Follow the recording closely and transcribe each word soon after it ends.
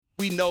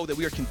We know that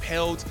we are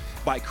compelled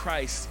by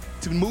Christ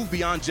to move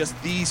beyond just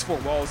these four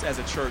walls as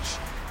a church.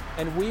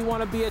 And we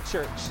want to be a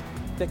church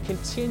that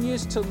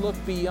continues to look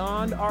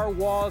beyond our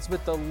walls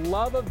with the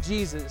love of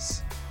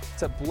Jesus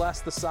to bless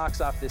the socks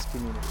off this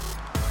community.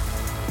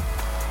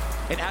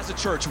 And as a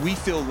church, we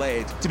feel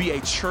led to be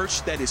a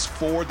church that is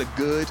for the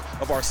good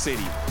of our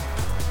city.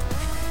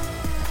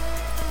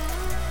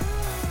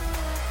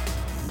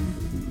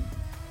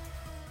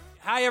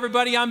 Hi,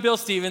 everybody. I'm Bill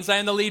Stevens. I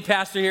am the lead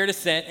pastor here at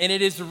Ascent, and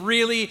it is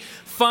really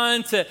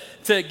fun to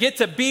get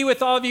to be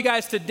with all of you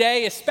guys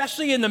today,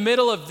 especially in the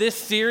middle of this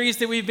series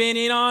that we've been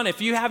in on.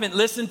 If you haven't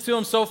listened to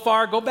them so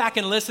far, go back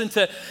and listen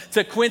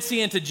to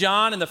Quincy and to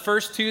John and the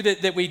first two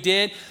that we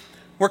did.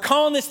 We're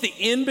calling this the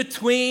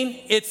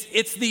in-between.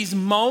 It's these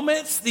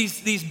moments,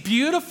 these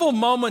beautiful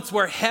moments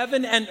where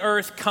heaven and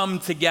earth come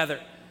together.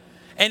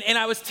 And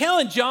I was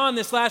telling John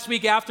this last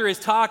week after his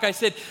talk, I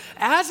said,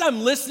 as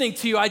I'm listening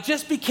to you, I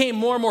just became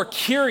more and more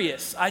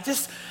curious. I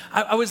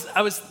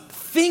was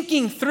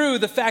thinking through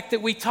the fact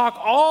that we talk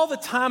all the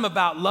time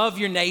about love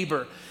your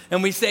neighbor.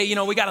 And we say,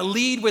 we got to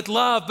lead with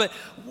love. But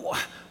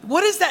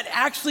what does that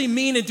actually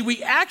mean? And do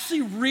we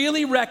actually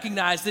really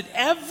recognize that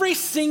every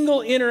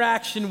single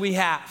interaction we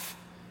have,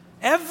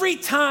 every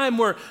time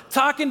we're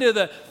talking to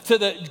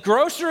the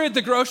grocer at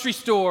the grocery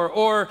store,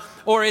 or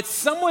it's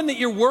someone that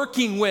you're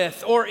working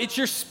with, or it's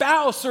your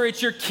spouse, or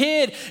it's your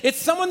kid, it's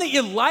someone that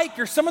you like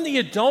or someone that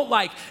you don't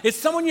like, it's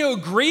someone you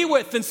agree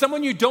with and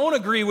someone you don't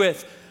agree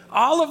with,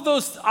 all of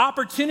those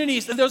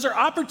opportunities, and those are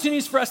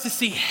opportunities for us to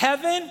see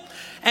heaven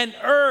and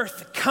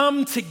earth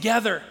come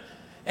together.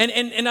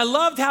 And I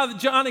loved how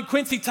John and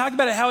Quincy talked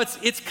about it, how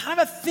it's kind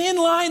of a thin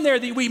line there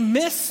that we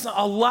miss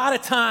a lot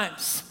of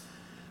times.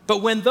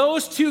 But when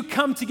those two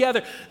come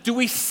together, do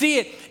we see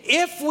it?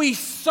 If we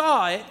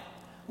saw it,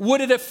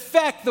 would it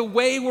affect the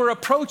way we're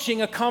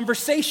approaching a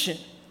conversation?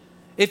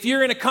 If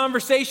you're in a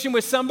conversation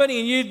with somebody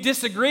and you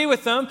disagree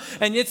with them,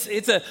 and it's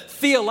a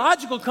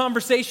theological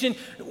conversation,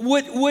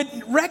 would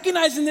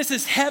recognizing this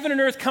as heaven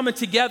and earth coming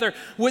together,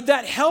 would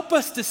that help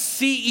us to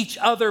see each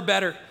other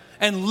better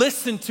and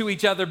listen to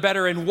each other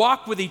better and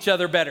walk with each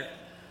other better?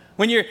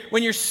 When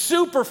you're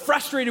super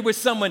frustrated with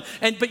someone,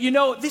 but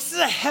this is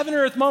a heaven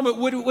and earth moment,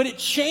 would it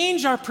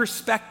change our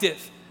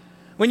perspective?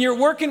 When you're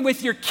working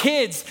with your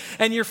kids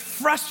and you're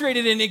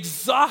frustrated and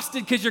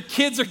exhausted because your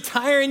kids are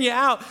tiring you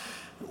out,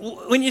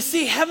 when you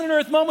see heaven and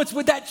earth moments,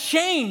 would that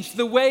change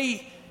the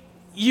way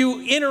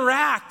you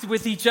interact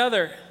with each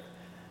other?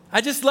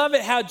 I just love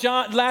it how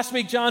last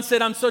week John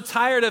said, I'm so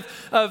tired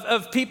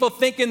of people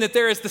thinking that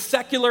there is the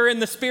secular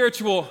and the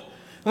spiritual.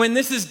 When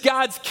this is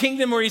God's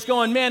kingdom where he's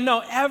going, man,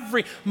 no,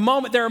 every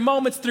moment, there are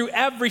moments through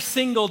every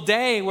single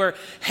day where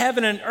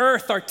heaven and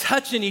earth are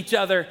touching each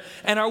other.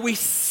 And are we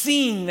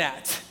seeing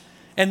that?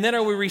 And then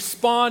are we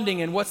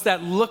responding? And what's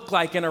that look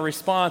like in a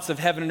response of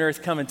heaven and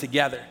earth coming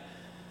together?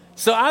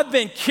 So I've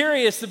been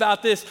curious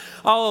about this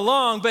all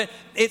along, but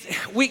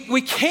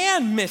we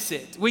can miss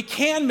it. We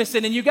can miss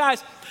it. And you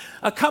guys,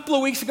 a couple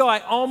of weeks ago,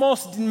 I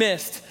almost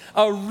missed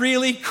a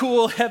really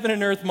cool heaven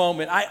and earth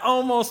moment. I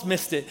almost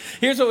missed it.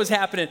 Here's what was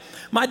happening.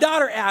 My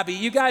daughter, Abby,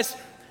 you guys,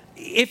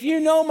 if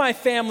you know my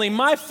family,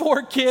 my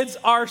 4 kids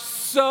are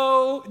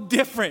so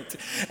different.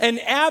 And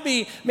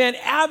Abby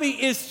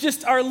is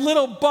just our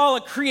little ball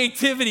of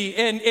creativity.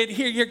 And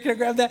here, you're going to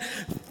grab that?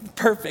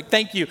 Perfect,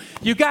 thank you.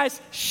 You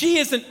guys, she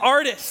is an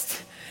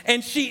artist.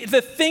 And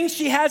the things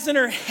she has in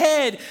her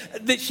head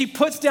that she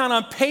puts down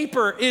on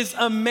paper is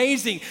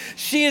amazing.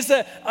 She is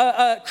a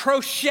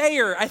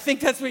crocheter. I think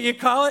that's what you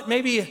call it.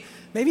 Maybe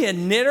a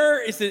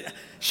knitter.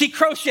 She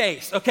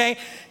crochets, okay?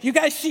 You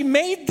guys, she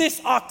made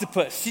this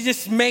octopus. She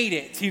just made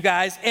it, you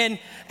guys. And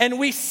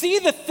we see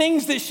the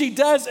things that she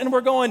does, and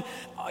we're going,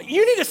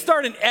 you need to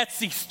start an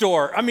Etsy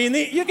store. I mean,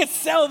 you could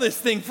sell this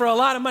thing for a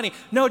lot of money.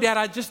 No, Dad,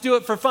 I just do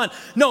it for fun.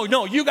 No,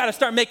 you got to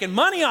start making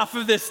money off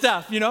of this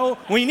stuff.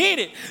 We need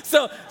it.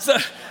 So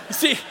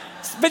she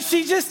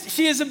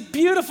is a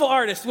beautiful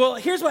artist. Well,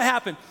 here's what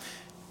happened.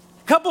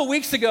 A couple of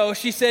weeks ago,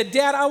 she said,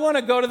 Dad, I want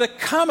to go to the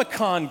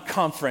Comic-Con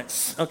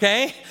conference,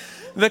 okay?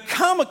 The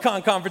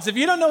Comic-Con conference, if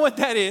you don't know what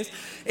that is,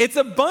 it's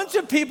a bunch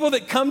of people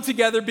that come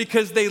together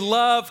because they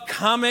love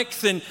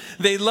comics and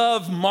they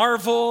love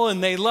Marvel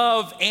and they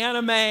love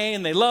anime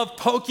and they love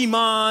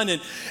Pokemon.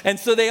 And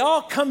so they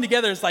all come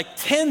together. It's like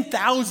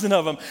 10,000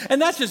 of them.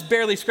 And that's just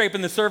barely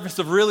scraping the surface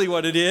of really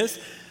what it is.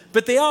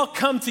 But they all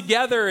come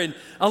together, and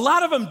a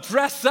lot of them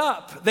dress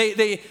up.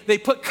 They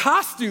put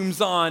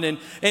costumes on,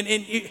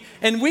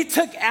 and we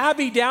took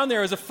Abby down there.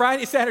 It was a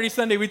Friday, Saturday,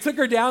 Sunday. We took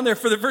her down there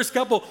for the first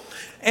couple,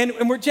 and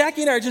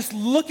Jackie and I are just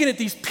looking at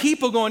these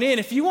people going in.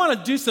 If you want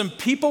to do some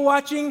people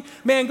watching,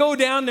 man, go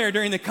down there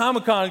during the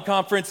Comic-Con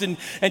conference and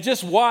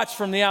just watch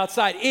from the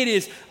outside. It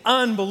is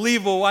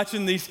unbelievable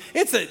watching these.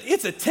 It's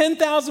a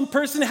 10,000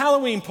 person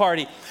Halloween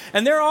party,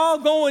 and they're all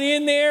going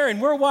in there,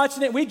 and we're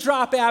watching it. We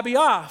drop Abby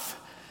off.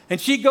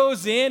 And she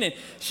goes in, and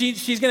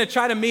she's going to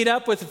try to meet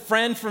up with a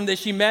friend that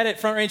she met at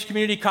Front Range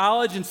Community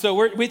College. And so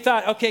we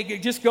thought, okay,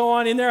 just go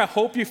on in there. I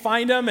hope you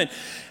find them.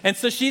 And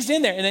so she's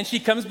in there. And then she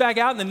comes back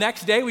out, and the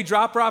next day we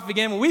drop her off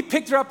again. When we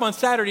picked her up on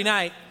Saturday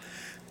night,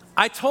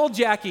 I told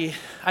Jackie,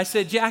 I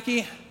said,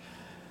 Jackie,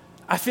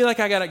 I feel like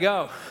I got to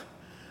go.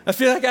 I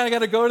feel like I got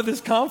to go to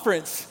this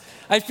conference.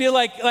 I feel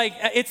like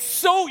it's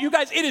so, you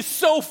guys, it is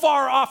so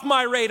far off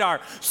my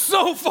radar.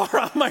 So far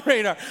off my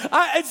radar.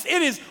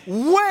 It is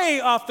way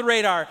off the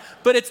radar,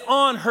 but it's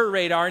on her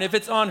radar. And if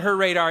it's on her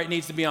radar, it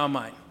needs to be on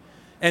mine.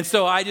 And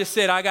so I just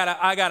said, I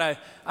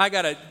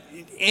gotta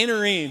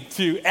enter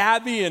into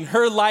Abby and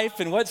her life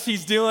and what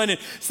she's doing. And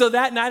so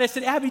that night I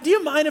said, Abby, do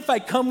you mind if I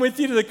come with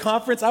you to the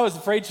conference? I was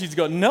afraid she'd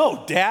go,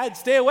 no, Dad,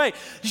 stay away.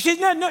 She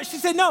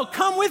said, no,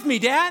 come with me,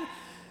 Dad.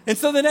 And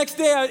so the next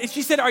day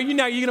she said, are you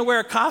gonna wear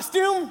a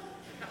costume?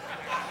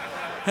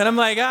 And I'm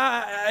like,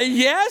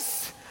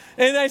 yes.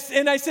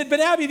 And I said, but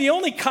Abby, the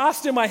only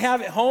costume I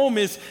have at home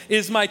is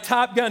my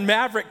Top Gun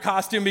Maverick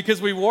costume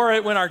because we wore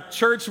it when our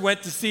church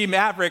went to see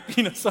Maverick.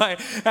 So I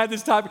had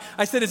this top.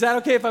 I said, is that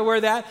okay if I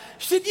wear that?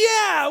 She said,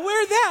 yeah,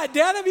 wear that,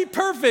 Dad. That'd be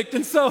perfect.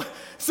 And so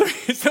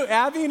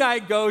Abby and I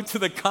go to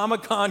the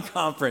Comic-Con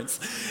conference.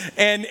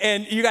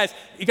 And you guys,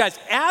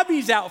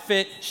 Abby's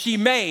outfit she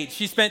made.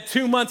 She spent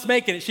 2 months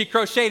making it. She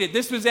crocheted it.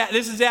 This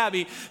is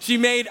Abby. She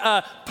made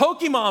a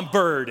Pokemon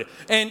bird.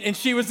 And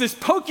she was this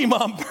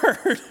Pokemon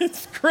bird.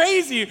 It's crazy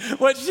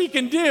what she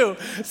can do.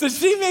 So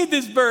she made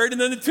this bird,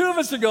 and then the two of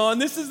us are going.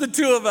 This is the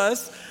two of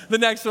us. The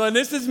next one.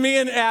 This is me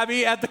and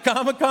Abby at the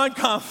Comic-Con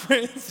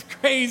conference.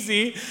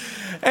 Crazy.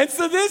 And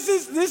so this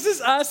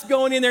is us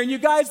going in there. And you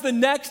guys, the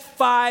next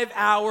 5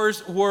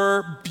 hours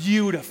were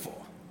beautiful.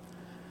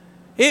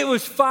 It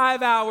was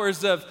 5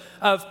 hours of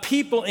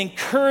people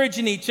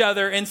encouraging each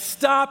other and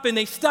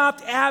they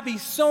stopped Abby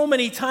so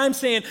many times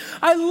saying,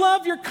 I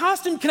love your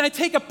costume. Can I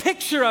take a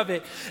picture of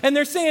it? And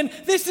they're saying,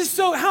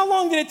 how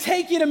long did it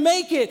take you to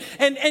make it?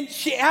 And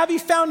Abby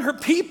found her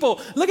people.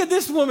 Look at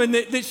this woman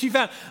that she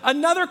found,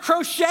 another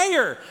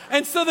crocheter.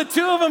 And so the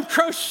two of them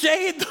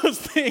crocheted those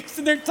things.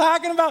 And they're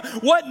talking about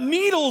what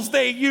needles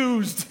they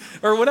used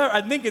or whatever.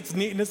 I think it's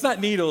not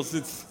needles.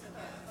 It's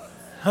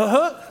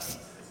hooks.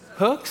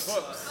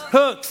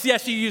 Hooks.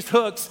 Yes, she used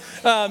hooks,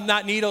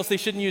 not needles. They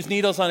shouldn't use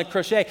needles on a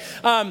crochet.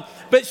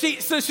 But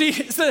she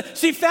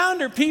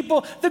found her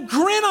people. The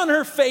grin on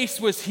her face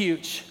was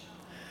huge.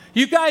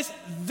 You guys,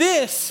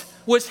 this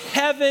was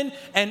heaven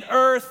and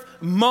earth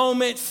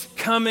moments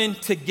coming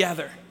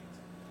together.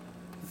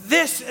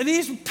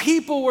 These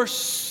people were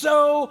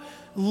so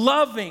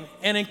loving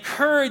and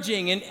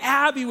encouraging, and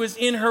Abby was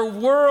in her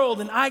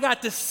world, and I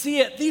got to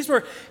see it. These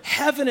were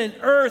heaven and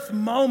earth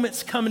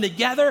moments coming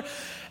together,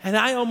 and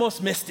I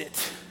almost missed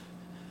it.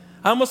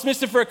 I almost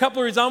missed it for a couple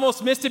of reasons. I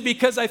almost missed it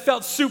because I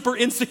felt super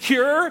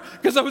insecure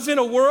because I was in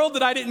a world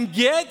that I didn't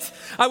get.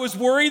 I was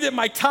worried that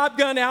my Top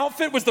Gun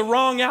outfit was the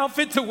wrong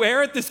outfit to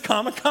wear at this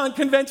Comic-Con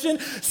convention.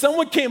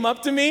 Someone came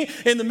up to me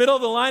in the middle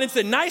of the line and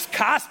said, nice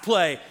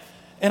cosplay.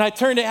 And I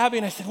turned to Abby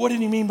and I said, what did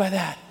he mean by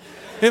that?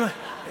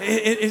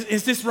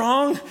 Is this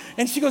wrong?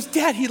 And she goes,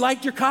 Dad, he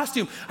liked your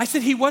costume. I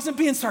said, he wasn't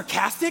being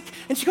sarcastic?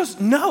 And she goes,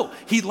 no,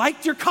 he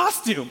liked your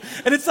costume.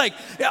 And it's like,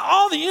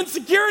 all the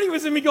insecurity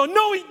was in me going,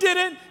 no, he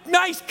didn't.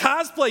 Nice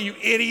cosplay, you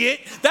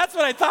idiot. That's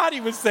what I thought he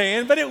was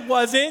saying, but it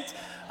wasn't.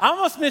 I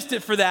almost missed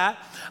it for that.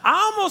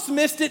 I almost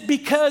missed it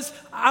because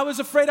I was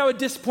afraid I would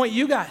disappoint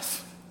you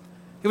guys.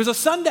 It was a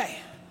Sunday.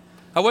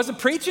 I wasn't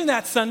preaching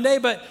that Sunday,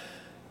 but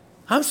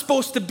I'm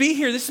supposed to be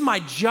here. This is my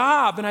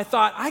job. And I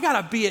thought, I got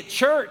to be at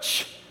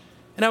church.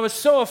 And I was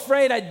so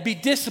afraid I'd be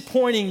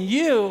disappointing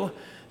you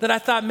that I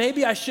thought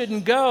maybe I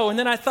shouldn't go. And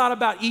then I thought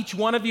about each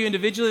one of you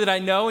individually that I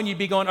know, and you'd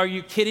be going, are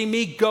you kidding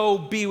me? Go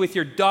be with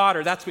your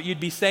daughter. That's what you'd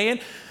be saying.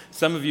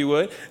 Some of you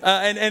would.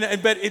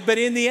 But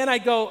in the end, I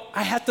go,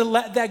 I have to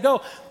let that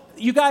go.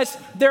 You guys,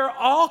 there are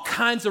all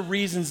kinds of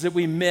reasons that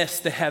we miss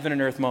the heaven and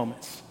earth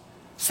moments.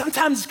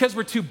 Sometimes it's because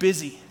we're too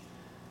busy.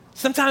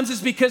 Sometimes it's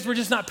because we're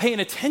just not paying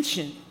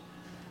attention.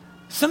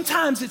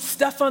 Sometimes it's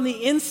stuff on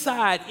the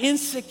inside,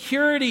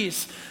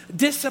 insecurities,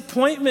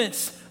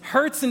 disappointments,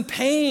 hurts and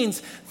pains,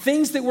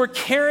 things that we're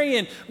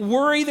carrying,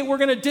 worry that we're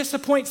going to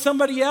disappoint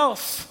somebody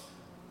else.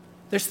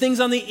 There's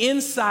things on the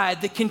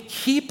inside that can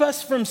keep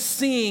us from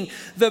seeing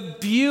the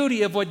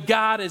beauty of what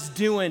God is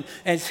doing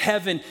as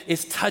heaven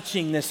is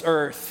touching this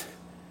earth.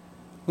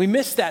 We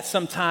miss that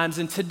sometimes,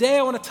 and today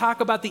I want to talk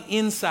about the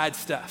inside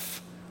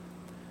stuff.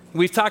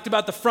 We've talked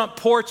about the front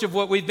porch of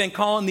what we've been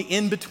calling the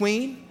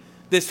in-between.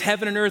 This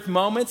heaven and earth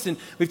moments, and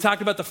we've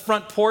talked about the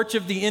front porch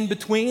of the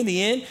in-between,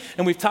 the in,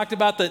 and we've talked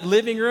about the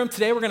living room.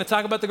 Today we're going to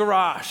talk about the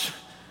garage.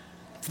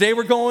 Today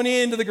we're going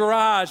into the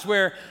garage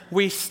where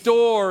we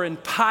store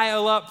and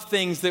pile up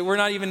things that we're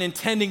not even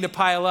intending to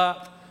pile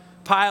up.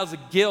 Piles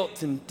of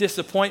guilt and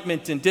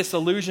disappointment and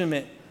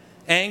disillusionment,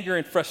 anger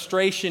and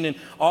frustration, and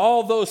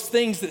all those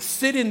things that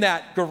sit in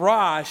that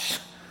garage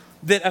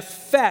that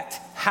affect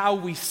how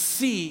we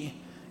see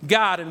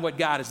God and what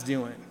God is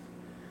doing.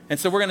 And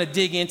so we're going to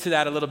dig into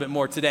that a little bit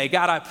more today.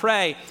 God, I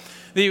pray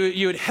that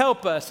you would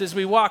help us as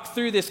we walk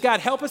through this. God,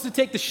 help us to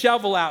take the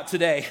shovel out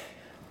today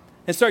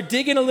and start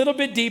digging a little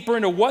bit deeper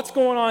into what's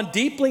going on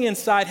deeply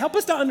inside. Help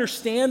us to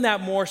understand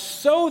that more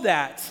so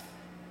that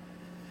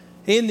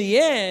in the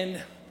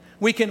end,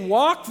 we can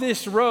walk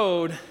this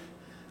road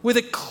with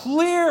a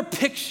clear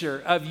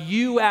picture of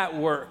you at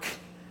work,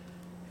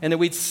 and that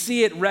we'd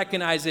see it,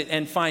 recognize it,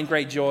 and find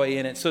great joy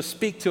in it. So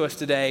speak to us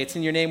today. It's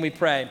in your name we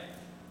pray.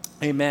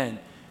 Amen.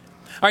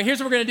 All right, here's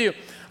what we're going to do.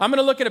 I'm going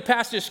to look at a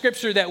passage of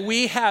scripture that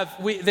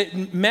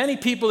that many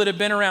people that have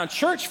been around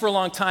church for a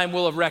long time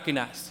will have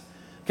recognized.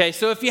 Okay,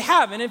 so if you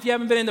haven't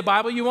been in the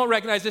Bible, you won't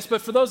recognize this,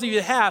 but for those of you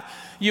that have,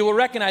 you will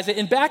recognize it.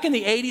 And back in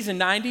the 80s and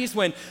 90s,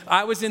 when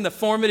I was in the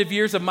formative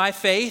years of my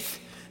faith,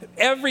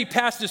 every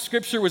passage of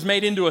scripture was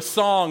made into a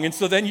song, and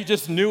so then you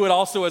just knew it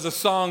also as a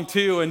song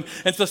too. And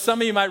so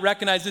some of you might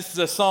recognize this as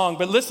a song,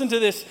 but listen to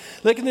this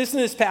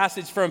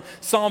passage from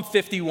Psalm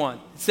 51.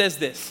 It says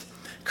this: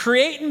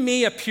 "Create in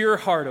me a pure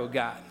heart, O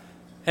God,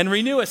 and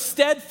renew a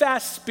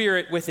steadfast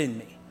spirit within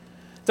me.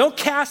 Don't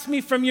cast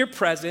me from your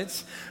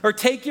presence or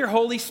take your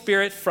Holy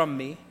Spirit from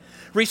me.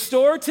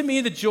 Restore to me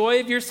the joy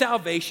of your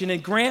salvation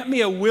and grant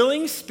me a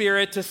willing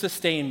spirit to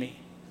sustain me."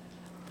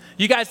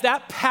 You guys,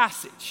 that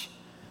passage,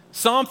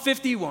 Psalm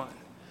 51,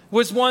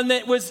 was one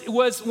that was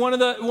one of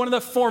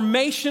the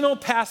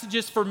formational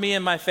passages for me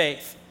in my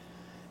faith.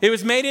 It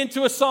was made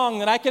into a song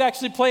that I could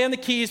actually play on the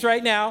keys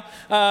right now.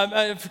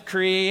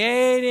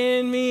 Create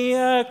in me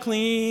a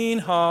clean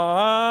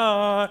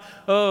heart,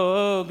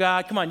 oh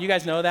God. Come on, you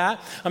guys know that.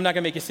 I'm not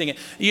gonna make you sing it.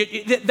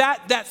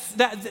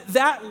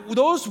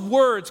 Those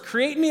words,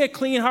 create in me a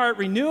clean heart,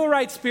 renew a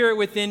right spirit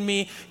within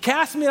me,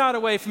 cast me not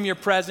away from your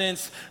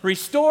presence,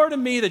 restore to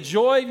me the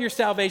joy of your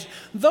salvation.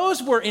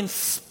 Those were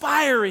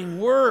inspiring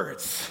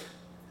words.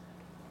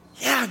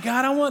 Yeah,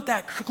 God, I want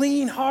that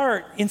clean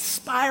heart,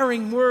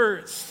 inspiring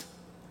words.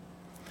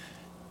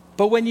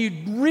 But when you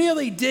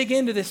really dig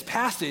into this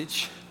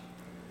passage,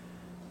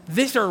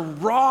 these are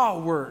raw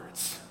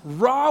words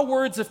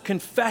of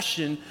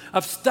confession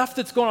of stuff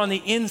that's going on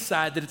the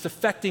inside that it's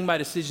affecting my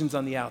decisions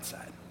on the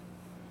outside.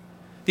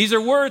 These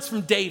are words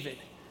from David.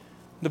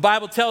 The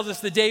Bible tells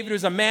us that David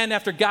was a man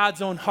after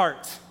God's own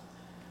heart.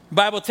 The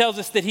Bible tells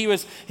us that he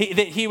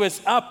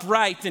was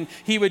upright and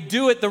he would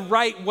do it the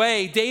right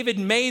way. David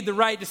made the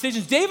right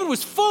decisions. David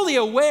was fully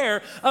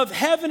aware of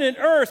heaven and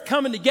earth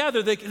coming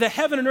together, the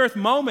heaven and earth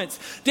moments.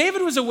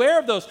 David was aware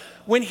of those.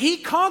 When he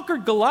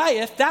conquered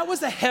Goliath, that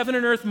was a heaven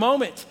and earth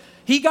moment.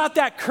 He got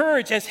that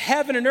courage as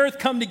heaven and earth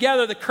come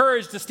together, the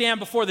courage to stand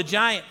before the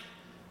giant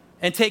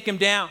and take him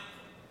down.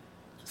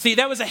 See,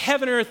 that was a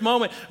heaven and earth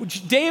moment.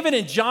 David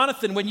and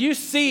Jonathan, when you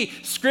see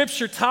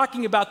scripture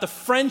talking about the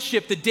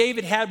friendship that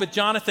David had with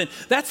Jonathan,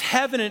 that's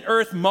heaven and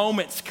earth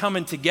moments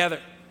coming together.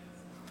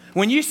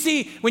 When you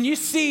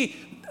see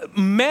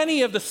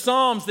many of the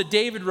Psalms that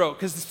David wrote,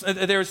 because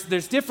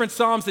there's different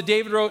Psalms that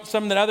David wrote,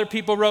 some that other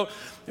people wrote.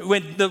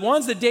 When the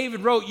ones that David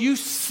wrote, you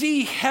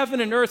see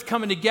heaven and earth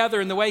coming together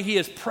in the way he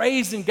is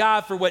praising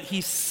God for what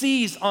he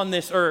sees on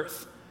this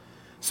earth.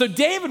 So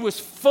David was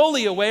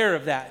fully aware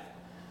of that.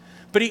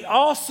 But he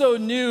also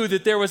knew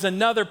that there was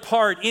another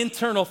part,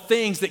 internal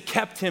things that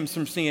kept him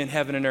from seeing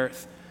heaven and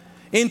earth.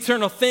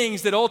 Internal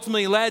things that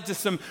ultimately led to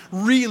some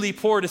really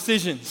poor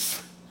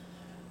decisions.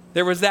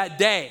 There was that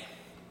day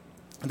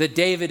that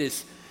David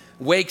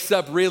wakes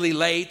up really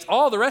late.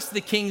 All the rest of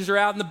the kings are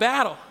out in the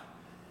battle.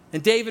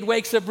 And David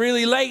wakes up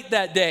really late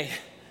that day.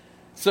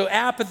 So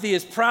apathy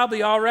is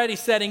probably already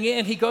setting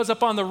in. He goes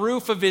up on the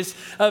roof of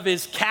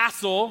his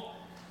castle,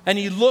 and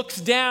he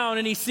looks down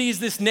and he sees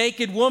this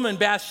naked woman,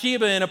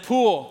 Bathsheba, in a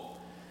pool.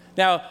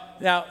 Now,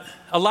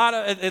 a lot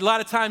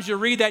of times you'll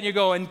read that and you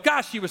go, and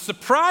gosh, he was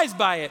surprised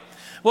by it.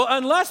 Well,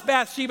 unless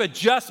Bathsheba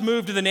just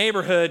moved to the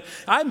neighborhood,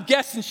 I'm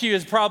guessing she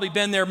has probably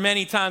been there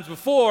many times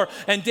before,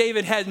 and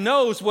David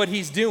knows what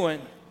he's doing.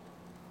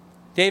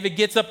 David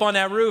gets up on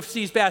that roof,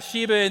 sees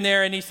Bathsheba in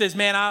there, and he says,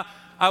 man,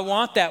 I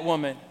want that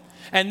woman.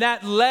 And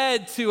that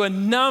led to a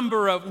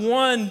number of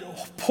one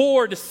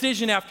poor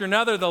decision after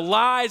another, the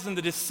lies and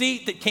the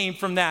deceit that came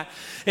from that.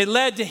 It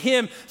led to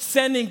him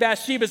sending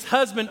Bathsheba's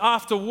husband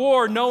off to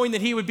war, knowing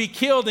that he would be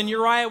killed, and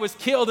Uriah was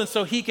killed, and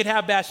so he could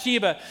have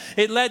Bathsheba.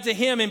 It led to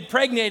him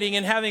impregnating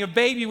and having a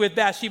baby with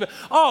Bathsheba.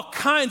 All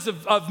kinds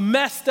of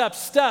messed up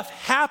stuff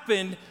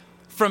happened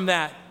from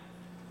that.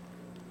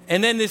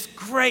 And then this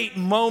great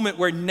moment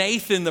where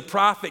Nathan the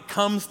prophet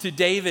comes to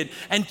David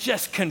and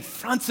just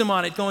confronts him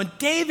on it, going,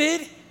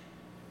 David,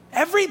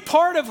 every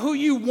part of who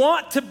you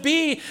want to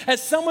be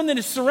as someone that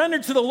is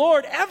surrendered to the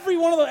Lord, every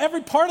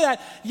part of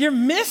that, you're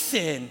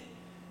missing.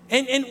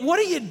 And what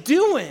are you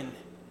doing?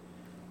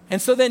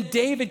 And so then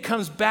David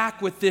comes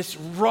back with this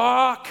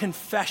raw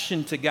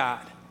confession to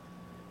God.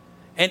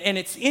 And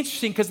it's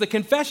interesting because the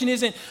confession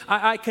isn't,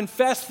 I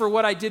confess for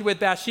what I did with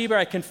Bathsheba,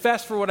 I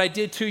confess for what I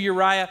did to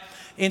Uriah.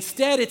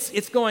 Instead,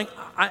 it's going,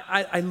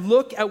 I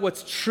look at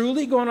what's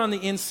truly going on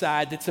the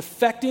inside that's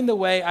affecting the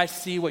way I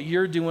see what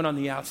you're doing on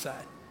the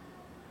outside.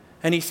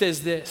 And he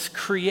says this,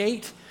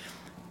 create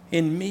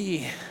in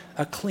me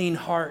a clean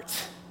heart.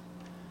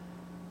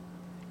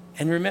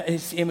 And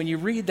when you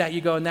read that,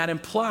 you go, and that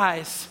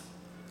implies,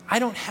 I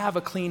don't have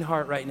a clean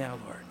heart right now,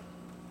 Lord.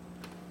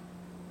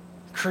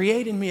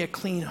 Create in me a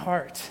clean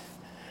heart.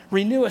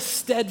 Renew a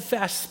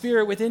steadfast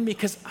spirit within me,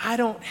 because I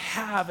don't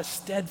have a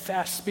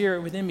steadfast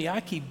spirit within me. I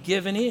keep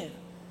giving in.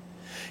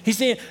 He's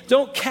saying,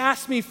 don't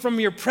cast me from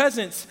your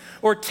presence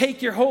or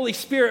take your Holy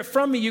Spirit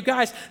from me, you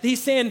guys.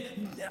 He's saying,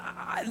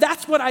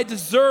 that's what I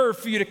deserve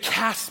for you to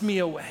cast me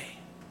away.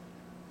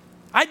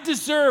 I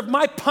deserve,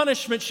 my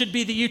punishment should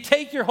be that you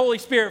take your Holy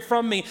Spirit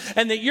from me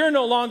and that you're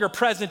no longer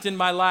present in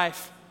my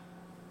life.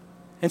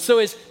 And so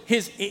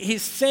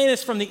he's saying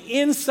this from the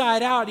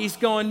inside out. He's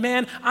going,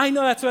 man, I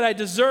know that's what I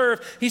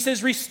deserve. He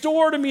says,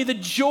 restore to me the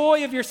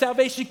joy of your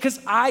salvation, because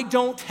I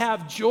don't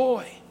have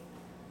joy.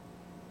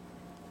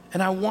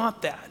 And I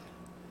want that.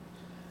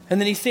 And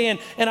then he's saying,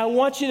 and I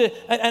want you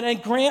to,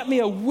 and grant me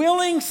a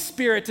willing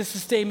spirit to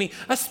sustain me,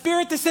 a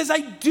spirit that says, I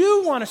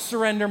do want to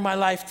surrender my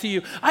life to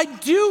you. I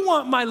do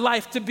want my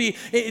life to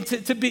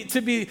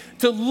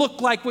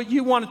look like what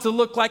you want it to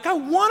look like. I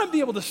want to be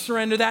able to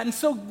surrender that. And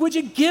so would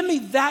you give me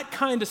that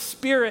kind of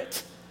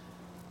spirit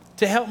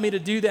to help me to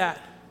do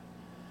that?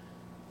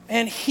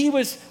 And he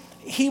was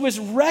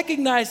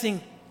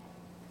recognizing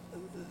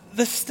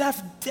the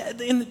stuff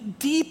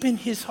deep in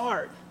his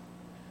heart.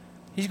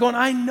 He's going,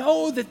 I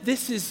know that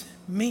this is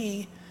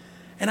me,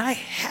 and I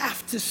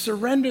have to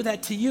surrender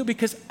that to you,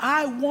 because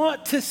I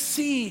want to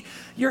see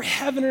your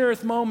heaven and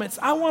earth moments.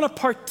 I want to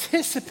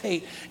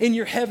participate in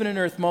your heaven and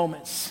earth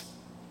moments.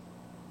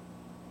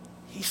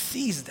 He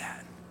sees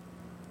that.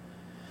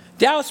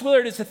 Dallas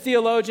Willard is a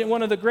theologian,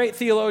 one of the great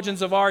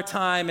theologians of our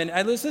time, and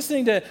I was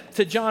listening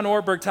to John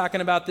Ortberg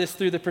talking about this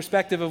through the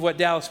perspective of what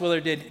Dallas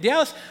Willard did.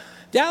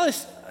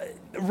 Dallas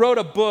wrote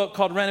a book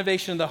called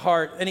Renovation of the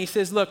Heart, and he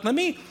says, look,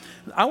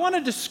 I want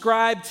to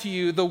describe to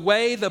you the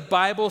way the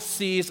Bible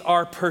sees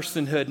our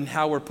personhood and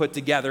how we're put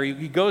together.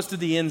 He goes to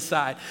the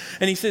inside,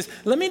 and he says,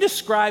 let me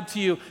describe to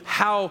you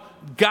how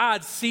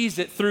God sees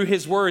it through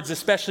his words,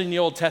 especially in the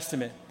Old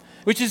Testament,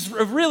 which is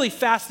a really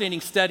fascinating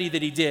study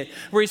that he did,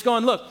 where he's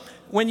going, look,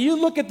 when you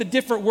look at the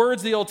different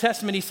words of the Old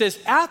Testament, he says,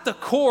 at the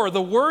core,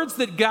 the words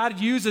that God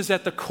uses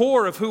at the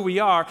core of who we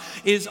are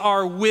is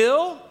our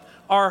will,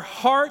 our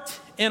heart,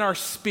 and our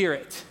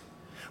spirit.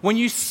 When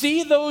you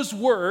see those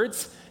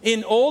words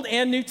in Old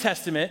and New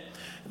Testament,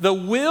 the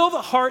will,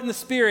 the heart, and the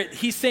spirit,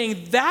 he's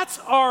saying that's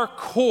our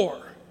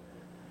core.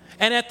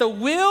 And at the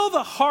will,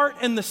 the heart,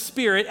 and the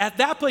spirit, at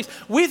that place,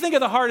 we think of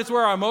the heart as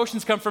where our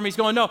emotions come from. He's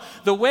going, no,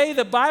 the way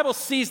the Bible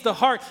sees the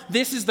heart,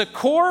 this is the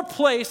core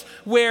place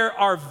where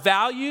our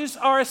values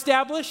are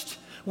established,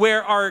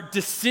 where our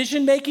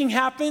decision-making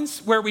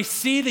happens, where we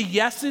see the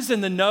yeses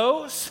and the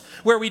nos,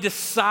 where we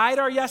decide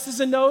our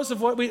yeses and nos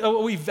of what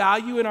we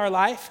value in our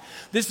life.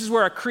 This is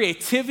where our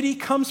creativity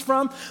comes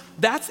from.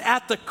 That's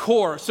at the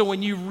core. So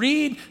when you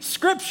read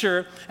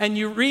Scripture and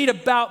you read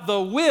about the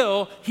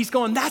will, he's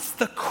going, that's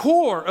the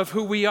core of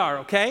who we are,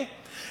 okay?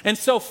 And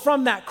so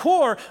from that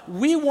core,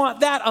 we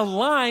want that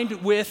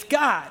aligned with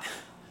God.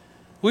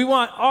 We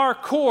want our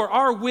core,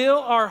 our will,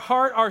 our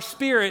heart, our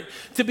spirit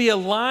to be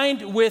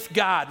aligned with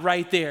God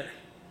right there.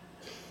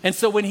 And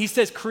so when he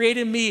says, create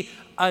in me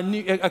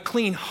a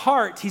clean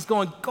heart, he's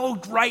going, go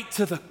right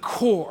to the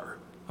core,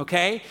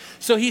 okay?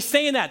 So he's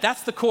saying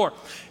that's the core.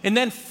 And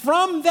then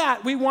from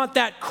that, we want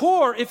that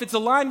core, if it's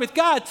aligned with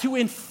God, to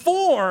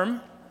inform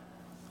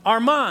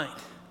our mind.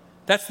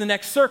 That's the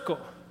next circle.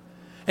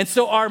 And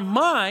so our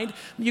mind,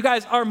 you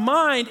guys, our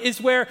mind is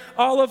where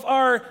all of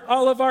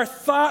our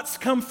thoughts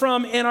come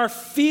from and our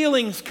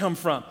feelings come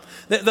from.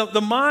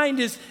 The mind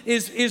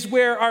is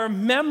where our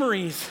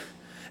memories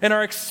and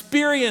our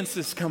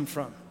experiences come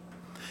from.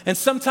 And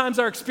sometimes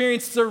our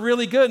experiences are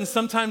really good and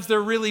sometimes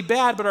they're really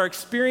bad, but our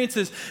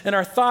experiences and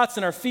our thoughts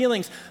and our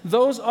feelings,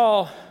 those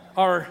all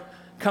are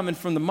coming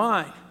from the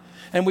mind.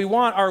 And we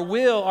want our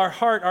will, our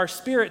heart, our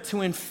spirit to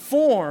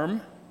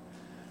inform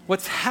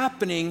what's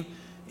happening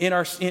in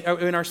our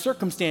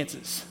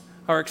circumstances,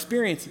 our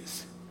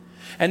experiences.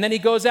 And then he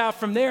goes out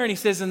from there and he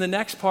says, and the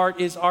next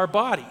part is our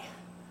body.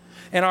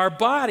 And our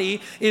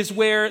body is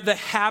where the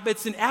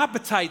habits and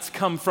appetites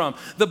come from.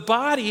 The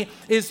body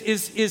is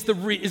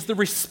the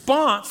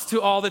response to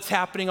all that's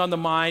happening on the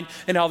mind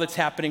and all that's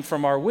happening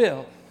from our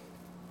will.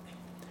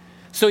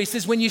 So he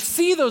says, when you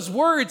see those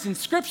words in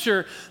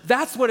Scripture,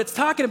 that's what it's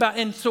talking about.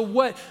 And so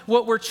what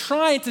we're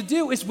trying to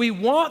do is we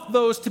want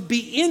those to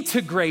be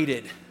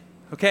integrated,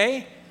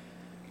 okay?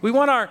 We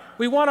want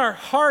our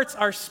hearts,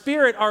 our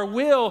spirit, our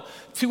will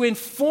to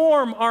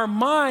inform our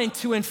mind,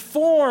 to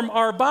inform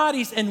our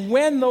bodies. And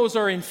when those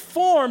are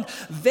informed,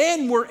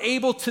 then we're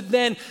able to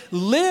then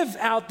live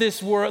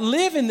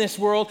in this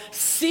world,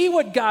 see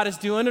what God is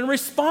doing, and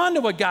respond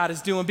to what God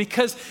is doing,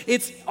 because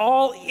it's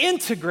all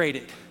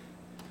integrated.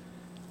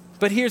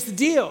 But here's the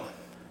deal.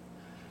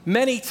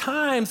 Many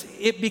times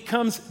it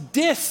becomes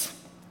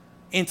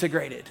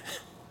disintegrated.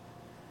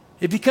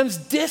 It becomes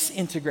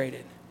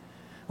disintegrated.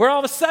 Where all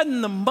of a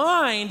sudden the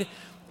mind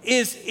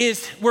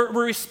is we're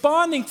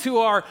responding to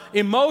our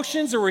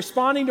emotions or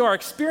responding to our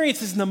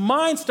experiences, and the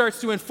mind starts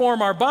to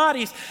inform our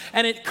bodies,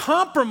 and it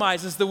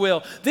compromises the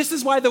will. This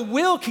is why the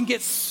will can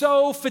get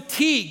so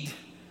fatigued,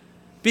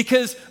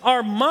 because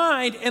our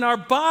mind and our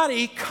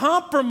body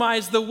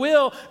compromise the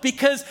will,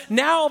 because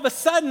now all of a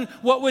sudden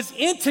what was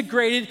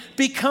integrated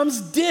becomes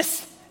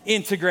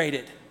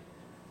disintegrated.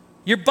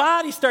 Your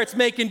body starts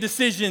making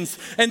decisions,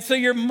 and so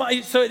you're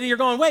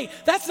going, wait,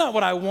 that's not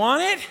what I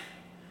wanted.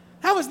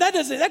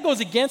 That goes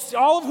against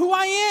all of who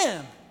I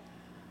am.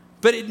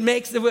 But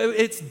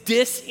it's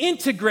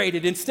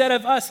disintegrated. Instead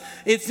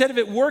of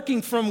it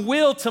working from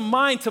will to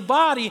mind to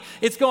body,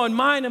 it's going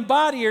mind and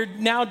body are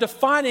now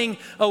defining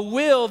a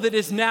will that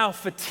is now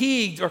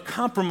fatigued or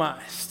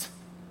compromised.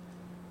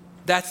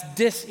 That's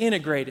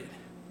disintegrated.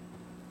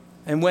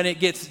 And when it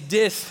gets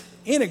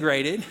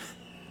disintegrated,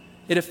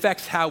 it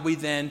affects how we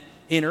then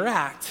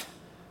interact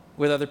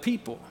with other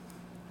people.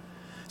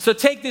 So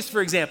take this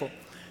for example.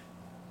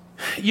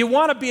 You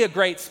want to be a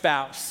great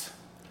spouse.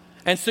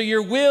 And so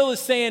your will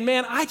is saying,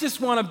 man, I just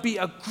want to be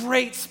a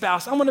great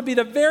spouse. I want to be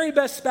the very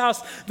best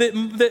spouse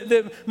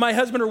that my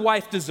husband or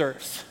wife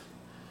deserves.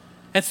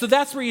 And so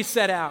that's where you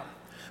set out.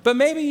 But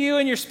maybe you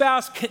and your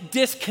spouse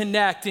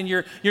disconnect, and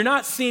you're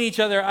not seeing each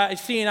other,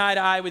 seeing eye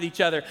to eye with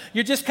each other.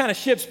 You're just kind of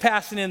ships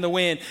passing in the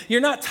wind. You're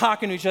not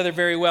talking to each other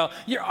very well.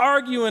 You're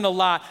arguing a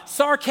lot.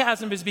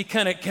 Sarcasm has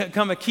become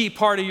a key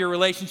part of your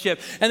relationship.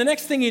 And the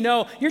next thing you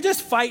know, you're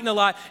just fighting a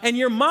lot. And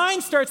your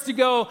mind starts to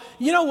go,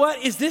 you know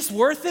what, is this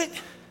worth it?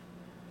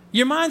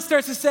 Your mind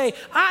starts to say,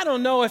 I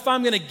don't know if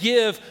I'm going to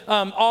give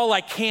all I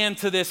can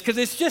to this because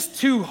it's just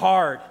too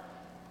hard.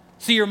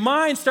 So your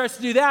mind starts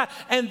to do that,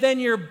 and then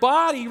your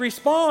body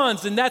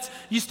responds, and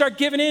you start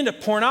giving in to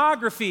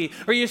pornography,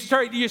 or you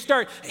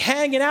start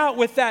hanging out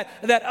with that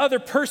other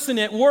person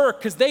at work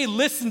because they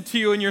listen to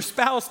you and your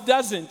spouse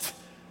doesn't.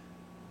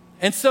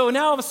 And so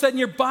now all of a sudden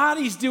your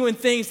body's doing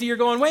things that you're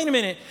going, wait a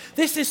minute,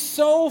 this is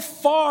so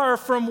far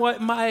from what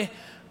I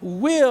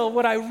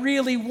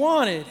really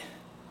wanted.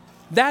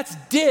 That's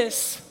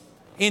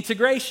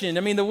disintegration.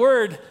 I mean, the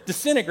word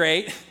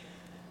disintegrate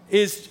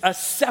is a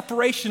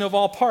separation of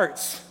all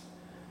parts.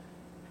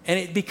 And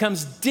it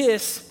becomes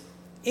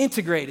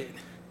disintegrated.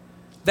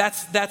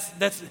 That's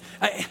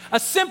a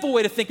simple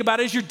way to think about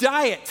it is your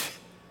diet.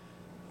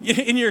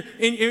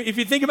 If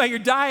you think about your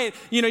diet,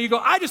 you go,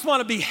 I just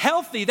want to be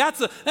healthy.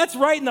 That's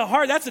right in the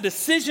heart. That's a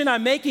decision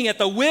I'm making at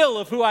the will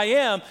of who I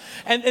am.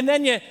 And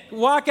then you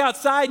walk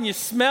outside and you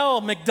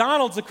smell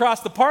McDonald's across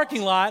the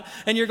parking lot,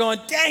 and you're going,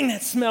 dang,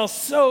 that smells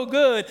so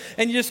good.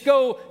 And you just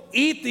go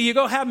you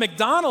go have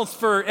McDonald's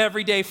for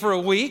every day for a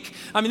week.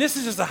 I mean, this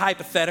is just a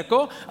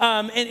hypothetical.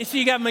 And so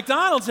you got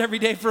McDonald's every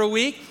day for a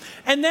week.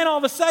 And then all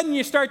of a sudden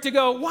you start to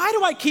go, why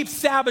do I keep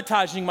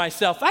sabotaging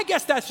myself? I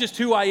guess that's just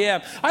who I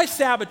am. I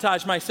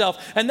sabotage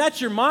myself. And that's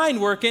your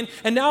mind working.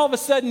 And now all of a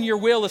sudden your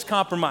will is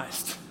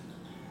compromised.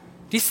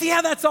 Do you see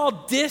how that's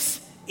all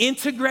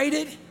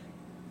disintegrated?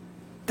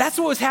 That's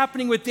what was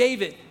happening with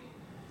David.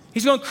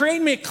 He's going,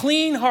 create me a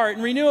clean heart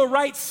and renew a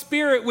right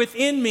spirit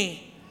within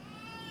me.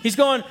 He's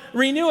going,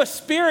 renew a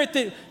spirit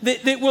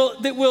that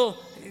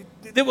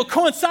will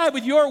coincide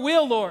with your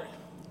will, Lord.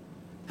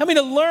 Help me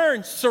to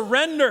learn,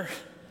 surrender.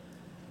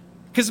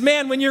 Because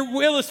man, when your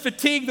will is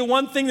fatigued, the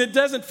one thing that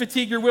doesn't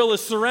fatigue your will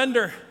is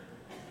surrender.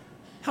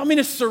 Help me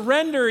to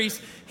surrender.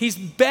 He's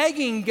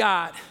begging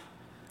God.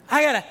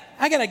 I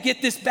gotta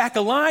get this back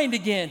aligned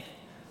again.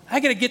 I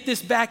gotta get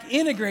this back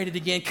integrated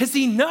again. Because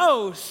he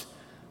knows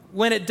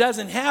when it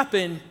doesn't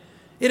happen,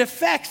 it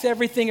affects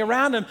everything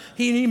around him.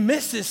 He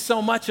misses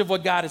so much of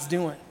what God is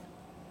doing.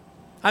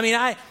 I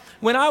mean,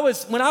 when I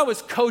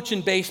was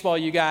coaching baseball,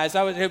 you guys,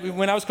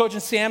 when I was coaching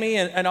Sammy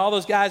and all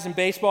those guys in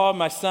baseball,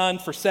 my son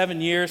for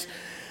 7 years,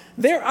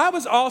 I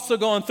was also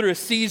going through a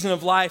season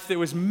of life that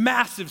was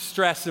massive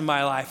stress in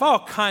my life, all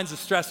kinds of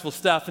stressful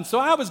stuff. And so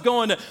I was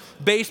going to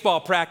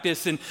baseball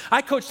practice, and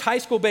I coached high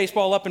school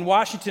baseball up in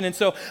Washington. And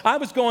so I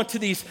was going to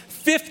these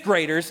fifth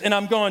graders, and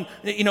I'm going,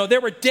 there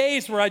were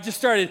days where I just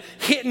started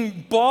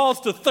hitting balls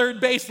to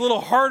third base a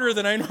little harder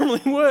than I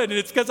normally would.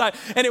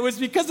 And it was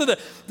because of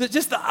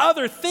just the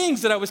other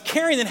things that I was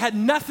carrying that had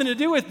nothing to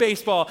do with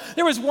baseball.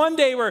 There was one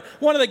day where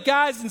one of the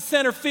guys in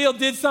center field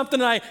did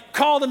something, and I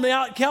called him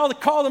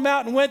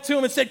out and went to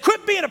him and said,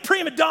 quit being a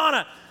prima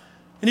donna.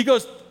 And he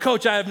goes,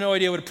 Coach, I have no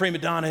idea what a prima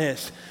donna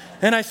is.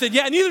 And I said,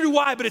 yeah, neither do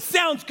I, but it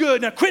sounds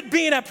good. Now quit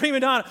being that prima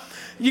donna.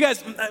 You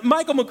guys,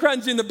 Michael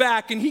McCrudden's in the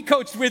back, and he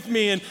coached with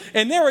me.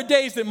 And there were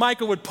days that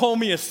Michael would pull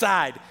me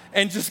aside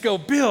and just go,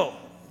 Bill,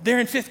 they're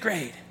in fifth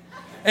grade.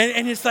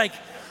 And it's like,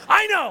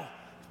 I know,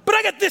 but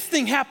I got this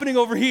thing happening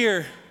over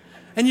here.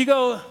 And you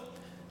go,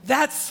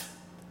 that's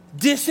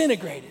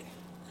disintegrated.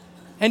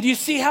 And do you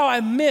see how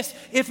I miss?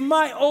 If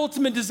my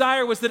ultimate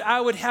desire was that I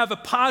would have a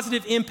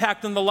positive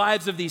impact on the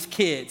lives of these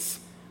kids,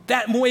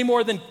 that way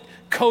more than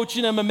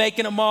coaching them and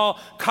making them all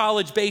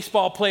college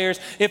baseball players,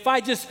 if I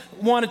just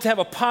wanted to have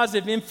a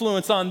positive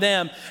influence on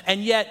them,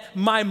 and yet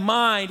my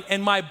mind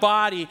and my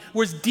body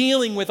was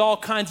dealing with all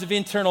kinds of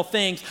internal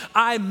things,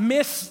 I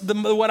miss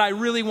what I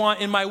really want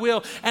in my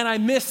will, and I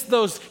miss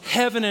those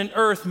heaven and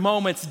earth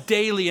moments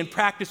daily in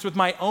practice with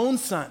my own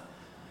son.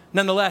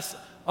 Nonetheless,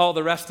 all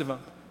the rest of them.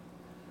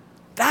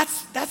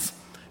 That's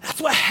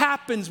what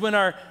happens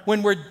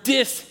when we're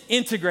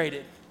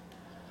disintegrated.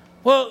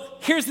 Well,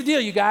 here's the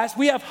deal, you guys.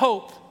 We have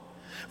hope.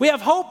 We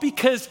have hope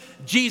because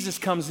Jesus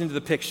comes into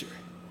the picture.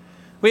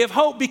 We have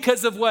hope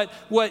because of what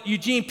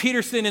Eugene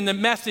Peterson in the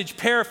Message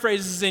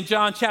paraphrases in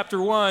John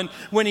chapter 1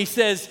 when he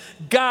says,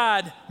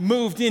 God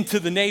moved into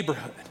the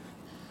neighborhood.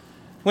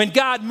 When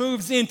God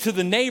moves into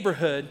the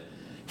neighborhood,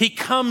 he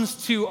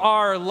comes to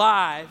our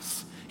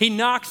lives. He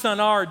knocks on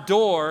our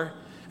door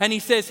and he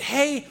says,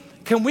 hey,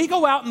 can we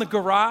go out in the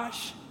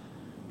garage?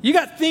 You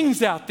got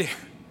things out there.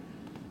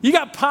 You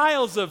got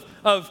piles of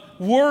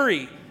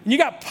worry. And you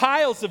got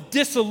piles of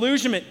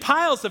disillusionment,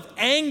 piles of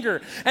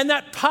anger. And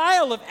that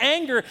pile of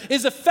anger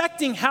is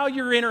affecting how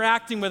you're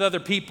interacting with other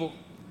people.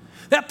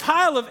 That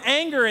pile of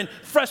anger and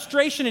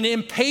frustration and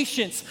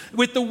impatience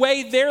with the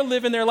way they're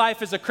living their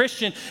life as a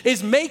Christian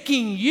is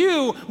making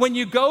you, when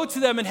you go to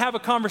them and have a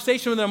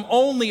conversation with them,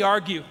 only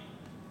argue.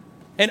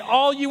 And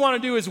all you want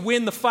to do is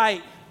win the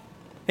fight.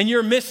 And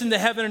you're missing the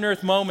heaven and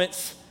earth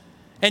moments.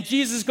 And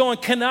Jesus is going,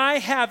 can I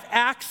have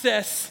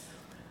access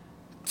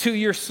to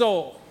your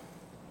soul?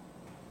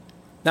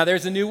 Now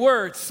there's a new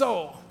word,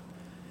 soul.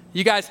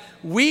 You guys,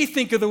 we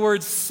think of the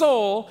word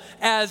soul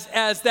as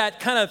that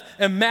kind of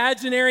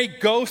imaginary,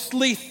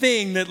 ghostly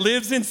thing that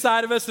lives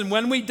inside of us, and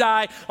when we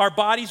die, our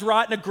bodies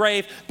rot in a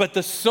grave, but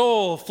the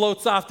soul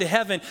floats off to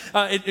heaven.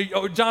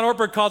 John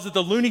Ortberg calls it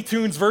the Looney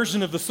Tunes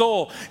version of the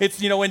soul.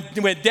 It's,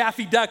 when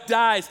Daffy Duck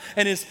dies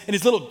and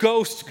his little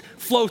ghost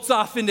floats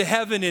off into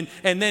heaven,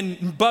 and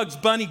then Bugs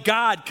Bunny,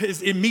 God,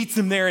 it meets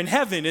him there in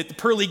heaven at the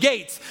pearly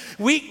gates.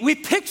 We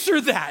picture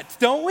that,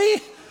 don't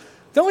we?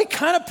 Don't we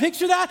kind of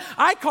picture that?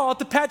 I call it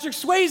the Patrick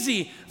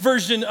Swayze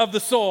version of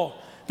the soul.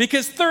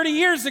 Because 30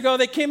 years ago,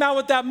 they came out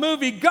with that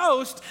movie,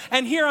 Ghost,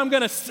 and here I'm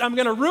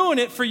gonna ruin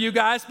it for you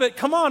guys, but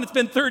come on, it's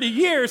been 30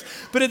 years.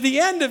 But at the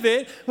end of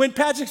it, when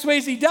Patrick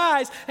Swayze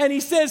dies, and he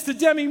says to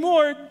Demi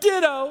Moore,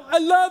 ditto, I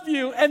love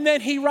you, and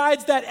then he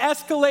rides that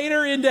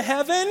escalator into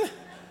heaven,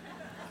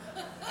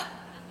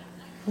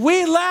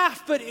 we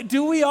laugh, but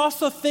do we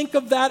also think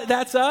of that?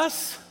 That's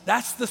us?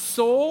 That's the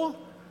soul?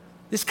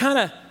 This kind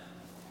of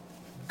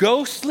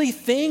ghostly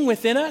thing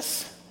within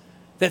us?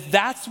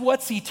 That's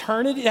what's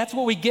eternity? That's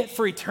what we get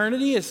for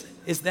eternity is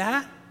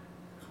that?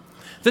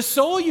 The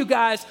soul, you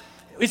guys,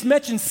 is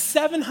mentioned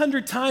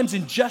 700 times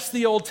in just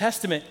the Old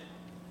Testament.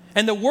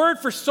 And the word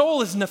for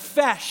soul is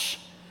nephesh.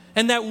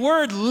 And that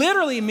word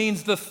literally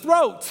means the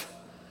throat.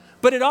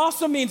 But it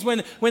also means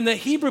when the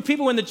Hebrew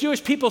people, when the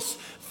Jewish people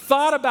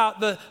thought about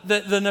the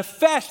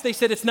nephesh, they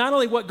said it's not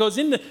only what goes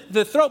in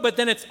the throat, but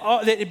then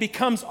it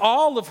becomes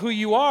all of who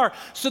you are.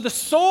 So the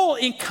soul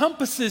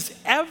encompasses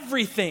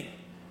everything.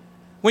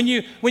 When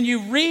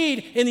you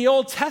read in the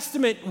Old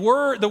Testament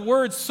the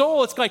word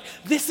soul, it's like,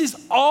 this is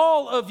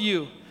all of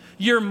you.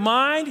 Your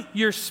mind,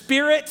 your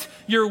spirit,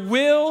 your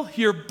will,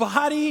 your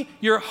body,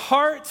 your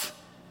heart,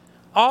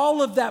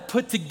 all of that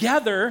put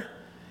together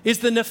is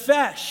the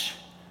nephesh.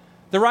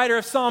 The writer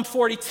of Psalm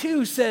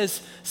 42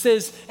 says,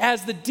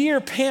 as the deer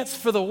pants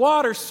for the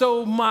water,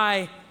 so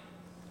my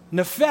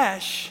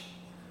nephesh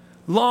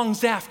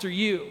longs after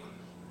you.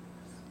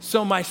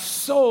 So my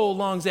soul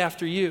longs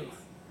after you.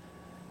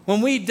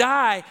 When we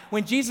die,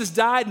 when Jesus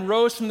died and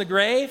rose from the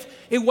grave,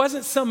 it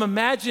wasn't some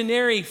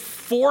imaginary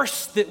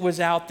force that was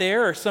out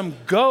there or some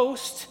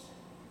ghost.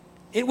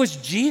 It was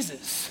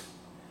Jesus.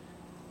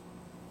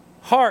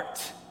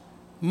 Heart,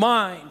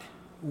 mind,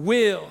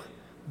 will,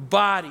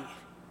 body,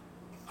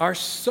 our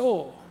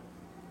soul.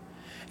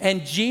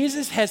 And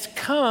Jesus has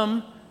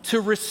come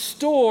to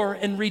restore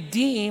and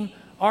redeem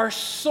our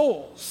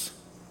souls,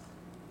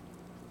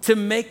 to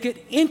make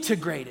it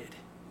integrated,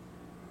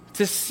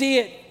 to see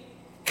it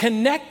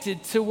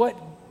connected to what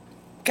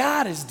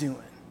God is doing.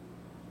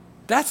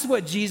 That's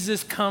what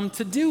Jesus come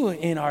to do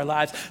in our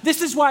lives.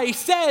 This is why he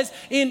says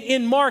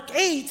in Mark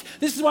 8,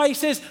 this is why he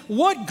says,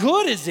 what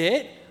good is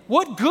it?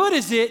 What good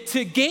is it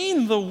to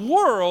gain the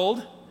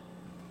world,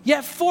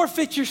 yet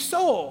forfeit your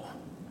soul?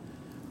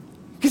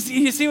 Because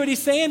you see what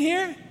he's saying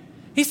here?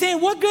 He's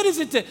saying, what good is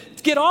it to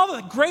get all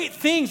the great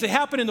things that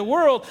happen in the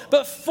world,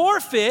 but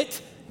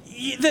forfeit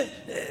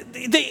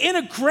the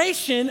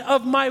integration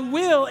of my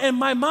will and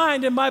my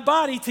mind and my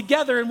body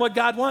together in what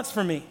God wants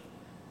for me?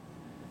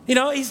 You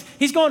know,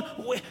 he's going,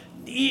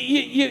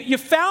 you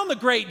found the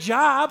great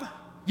job.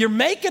 You're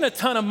making a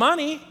ton of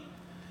money.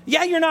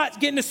 Yeah, you're not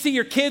getting to see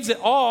your kids at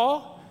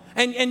all.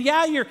 And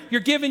yeah,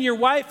 you're giving your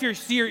wife,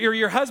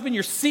 your husband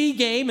your C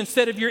game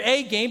instead of your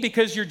A game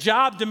because your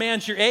job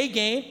demands your A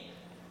game.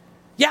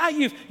 Yeah,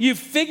 you've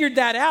figured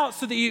that out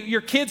so that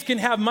your kids can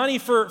have money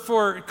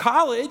for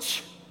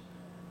college.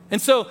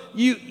 And so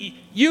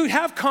you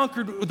have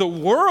conquered the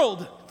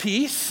world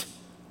peace.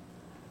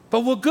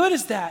 But what good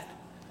is that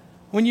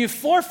when you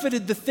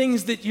forfeited the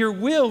things that your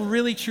will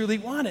really, truly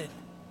wanted.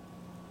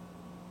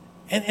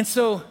 And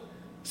so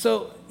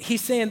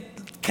he's saying,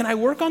 can I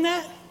work on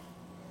that?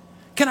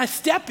 Can I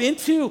step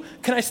into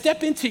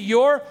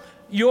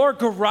your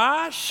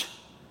garage?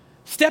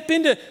 Step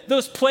into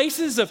those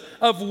places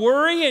of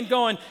worry and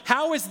going,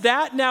 how is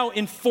that now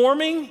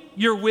informing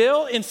your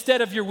will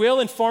instead of your will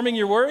informing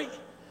your worry?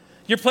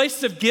 Your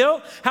places of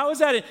guilt, how is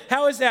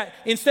that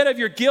instead of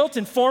your guilt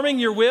informing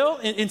your will,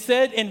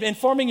 instead and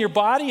informing your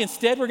body,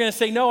 instead we're going to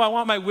say, no, I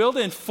want my will to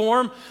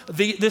inform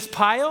this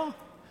pile?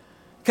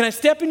 Can I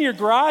step into your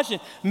garage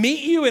and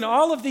meet you in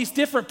all of these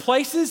different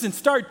places and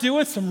start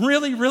doing some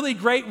really, really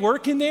great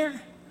work in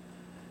there?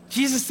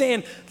 Jesus is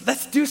saying,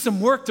 let's do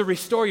some work to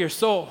restore your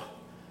soul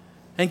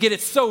and get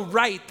it so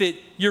right that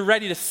you're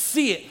ready to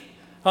see it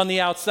on the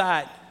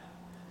outside.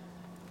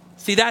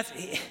 See,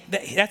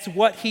 that's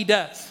what he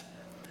does.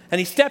 And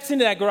he steps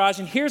into that garage,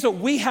 and here's what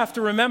we have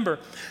to remember.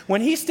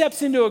 When he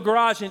steps into a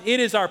garage and it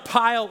is our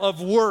pile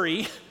of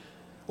worry,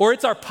 or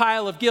it's our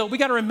pile of guilt, we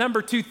got to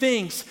remember two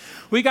things.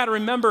 We got to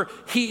remember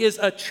he is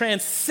a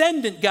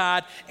transcendent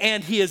God,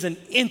 and he is an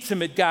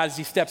intimate God as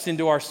he steps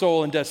into our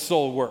soul and does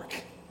soul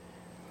work.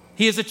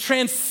 He is a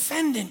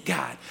transcendent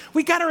God.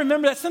 We got to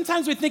remember that.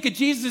 Sometimes we think of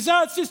Jesus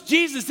as, it's just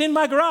Jesus in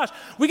my garage.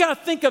 We got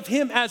to think of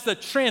him as the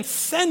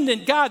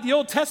transcendent God. The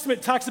Old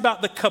Testament talks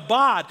about the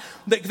kabod.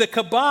 The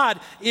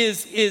kabod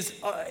is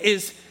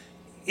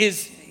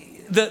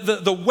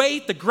the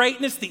weight, the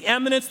greatness, the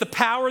eminence, the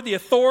power, the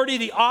authority,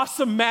 the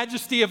awesome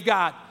majesty of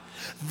God.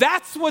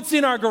 That's what's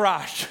in our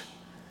garage.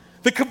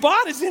 The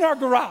kabod is in our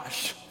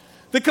garage.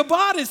 The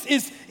kabod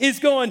is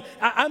going,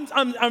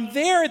 I'm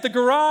there at the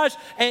garage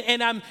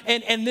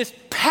and this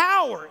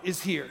power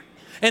is here.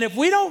 And if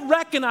we don't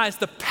recognize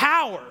the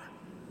power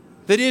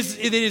that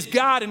is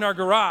God in our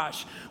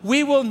garage,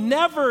 we will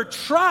never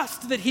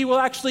trust that he will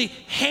actually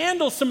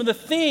handle some of the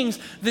things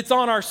that's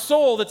on our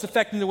soul that's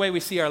affecting the way we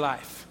see our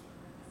life.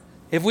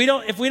 If we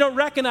don't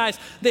recognize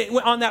that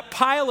on that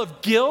pile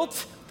of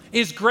guilt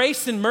is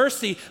grace and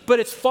mercy, but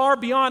it's far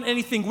beyond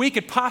anything we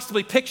could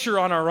possibly picture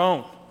on our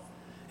own.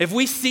 If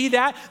we see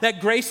that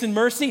grace and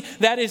mercy,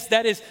 that is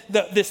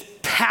this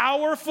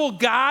powerful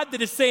God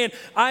that is saying,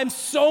 I'm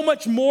so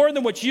much more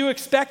than what you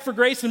expect for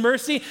grace and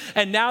mercy,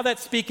 and now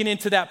that's speaking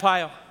into that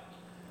pile.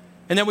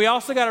 And then we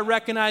also got to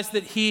recognize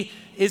that he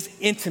is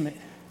intimate.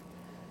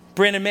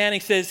 Brandon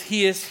Manning says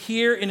he is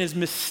here in his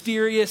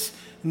mysterious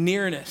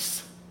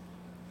nearness.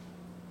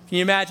 Can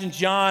you imagine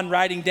John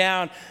writing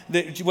down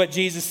what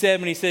Jesus said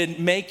when he said,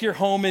 make your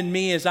home in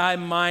me as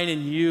I'm mine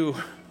in you?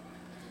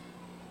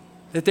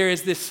 That there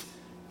is this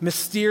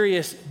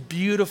mysterious,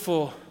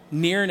 beautiful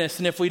nearness.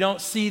 And if we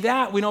don't see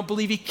that, we don't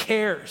believe he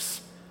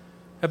cares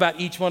about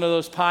each one of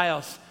those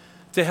piles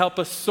to help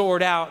us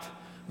sort out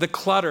the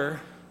clutter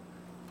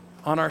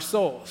on our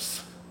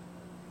souls.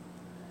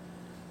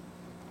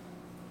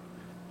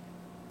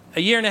 A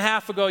year and a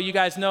half ago, you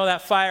guys know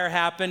that fire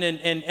happened,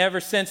 and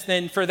ever since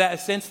then,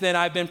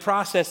 I've been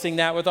processing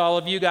that with all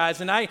of you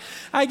guys. And I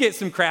get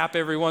some crap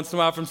every once in a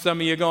while from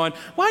some of you going,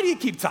 why do you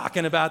keep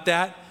talking about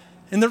that?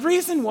 And the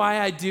reason why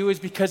I do is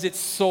because it's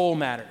soul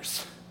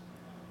matters.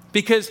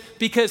 Because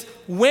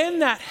when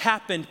that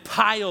happened,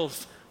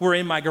 piles were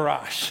in my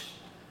garage.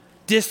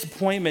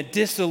 Disappointment,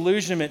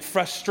 disillusionment,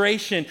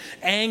 frustration,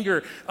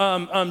 anger,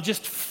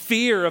 just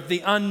fear of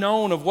the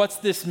unknown of what's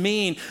this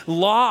mean,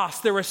 loss.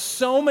 There were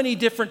so many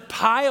different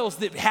piles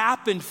that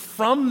happened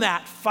from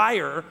that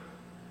fire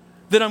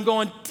that I'm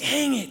going,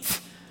 dang it.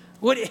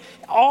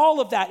 All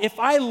of that, if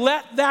I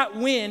let that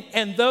win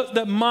and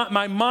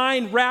my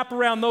mind wrap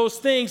around those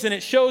things and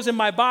it shows in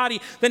my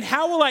body, then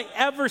how will I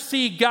ever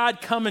see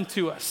God coming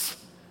to us?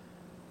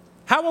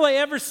 How will I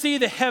ever see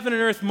the heaven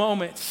and earth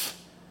moments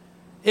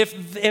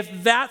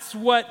if that's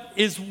what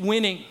is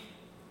winning?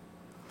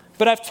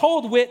 But I've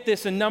told Whit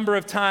this a number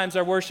of times,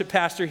 our worship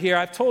pastor here.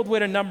 I've told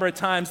Whit a number of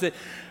times that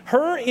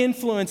her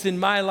influence in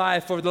my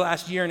life over the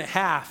last year and a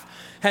half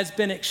has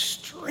been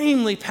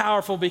extremely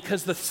powerful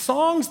because the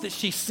songs that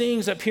she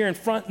sings up here in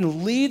front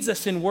and leads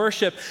us in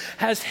worship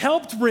has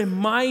helped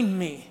remind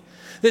me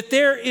that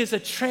there is a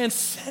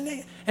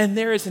transcendent and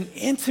there is an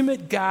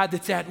intimate God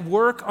that's at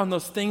work on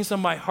those things on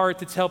my heart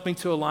that's helping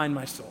to align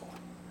my soul.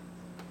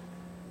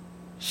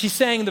 She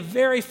sang the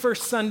very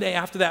first Sunday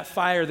after that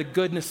fire, the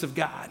goodness of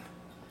God.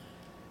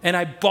 And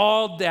I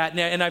bawled that,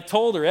 and I've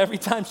told her every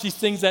time she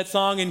sings that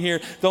song in here,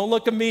 don't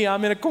look at me,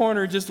 I'm in a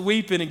corner just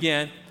weeping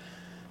again.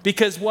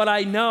 Because what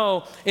I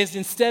know is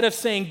instead of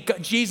saying,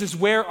 Jesus,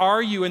 where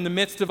are you in the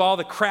midst of all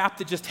the crap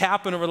that just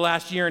happened over the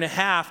last year and a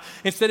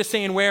half, instead of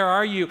saying, where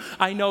are you,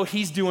 I know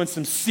he's doing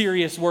some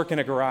serious work in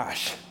a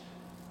garage.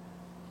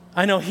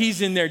 I know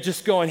he's in there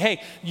just going,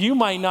 hey, you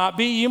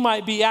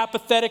might be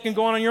apathetic and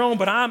going on your own,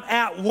 but I'm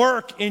at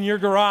work in your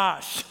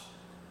garage.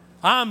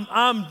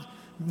 I'm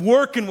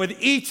working with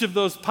each of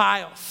those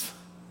piles.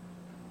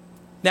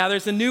 Now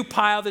there's a new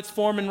pile that's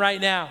forming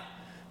right now.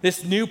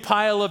 This new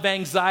pile of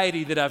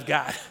anxiety that I've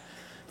got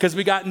because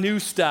we got new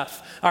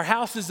stuff. Our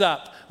house is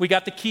up. We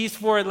got the keys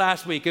for it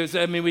last week.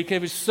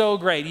 It was so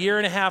great. A year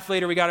and a half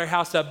later, we got our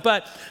house up.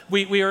 But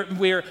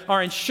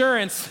our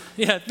insurance,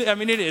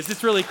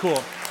 it's really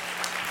cool.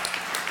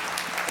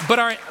 But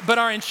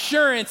our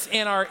insurance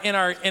and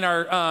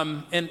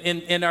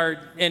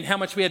how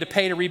much we had to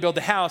pay to rebuild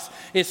the house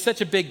is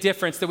such a big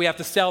difference that we have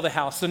to sell the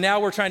house. So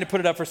now we're trying to put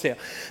it up for sale.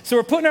 So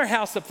we're putting our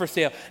house up for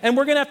sale, and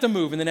we're going to have to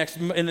move in the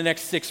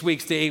next 6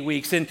 weeks to 8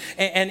 weeks. And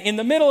in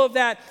the middle of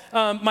that,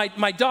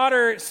 my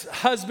daughter's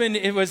husband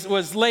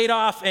was laid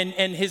off,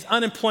 and his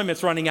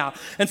unemployment's running out.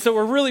 And so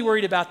we're really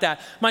worried about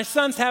that. My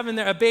son's having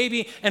a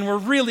baby, and we're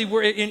really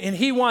worried, and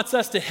he wants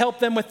us to help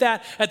them with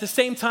that. At the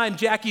same time,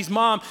 Jackie's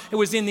mom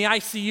was in the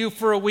ICU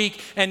for a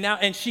week,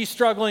 and she's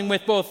struggling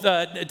with both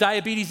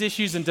diabetes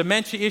issues and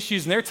dementia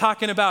issues, and they're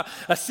talking about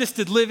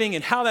assisted living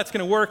and how that's going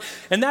to work,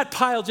 and that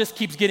pile just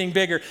keeps getting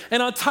bigger.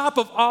 And on top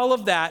of all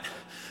of that,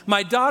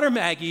 my daughter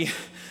Maggie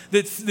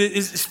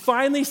is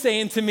finally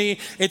saying to me,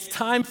 it's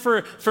time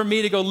for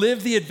me to go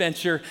live the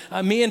adventure.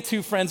 Me and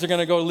 2 friends are going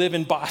to go live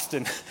in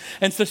Boston,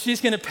 and so she's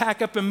going to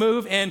pack up and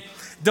move. And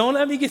don't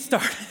let me get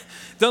started.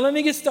 Don't let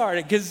me get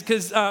started,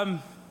 because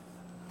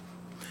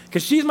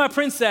she's my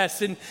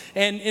princess, and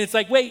it's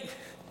like, wait,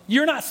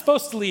 you're not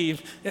supposed to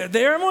leave.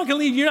 Everyone can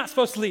leave, you're not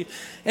supposed to leave.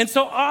 And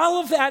so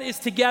all of that is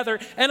together,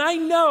 and I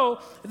know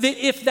that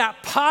if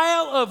that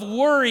pile of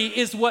worry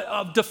is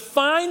what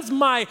defines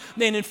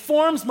and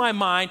informs my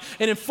mind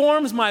and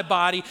informs my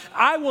body,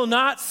 I will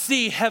not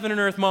see heaven and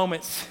earth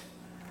moments.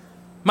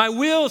 My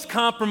will is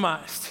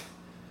compromised,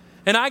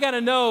 and I got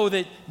to know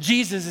that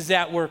Jesus is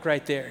at work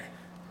right there.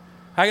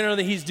 I got to know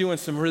that he's doing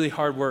some really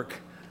hard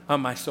work on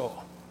my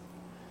soul.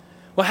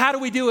 Well, how do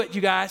we do it, you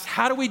guys?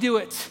 How do we do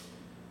it?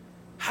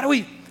 How do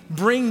we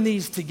bring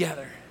these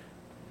together?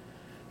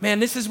 Man,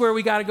 this is where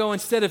we got to go.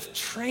 Instead of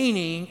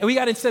trying, we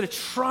got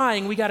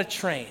to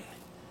train.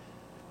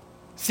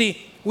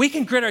 See, we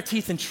can grit our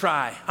teeth and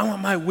try. I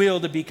want my will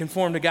to be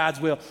conformed to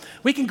God's will.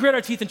 We can grit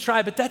our teeth and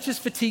try, but that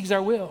just fatigues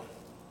our will.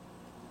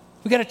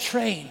 We got to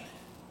train.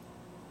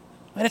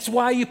 And that's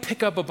why you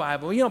pick up a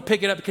Bible. You don't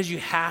pick it up because you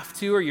have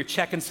to or you're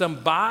checking some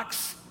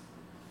box.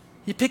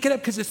 You pick it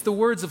up because it's the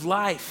words of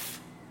life.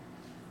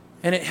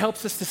 And it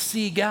helps us to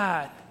see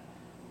God.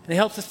 And it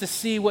helps us to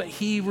see what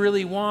he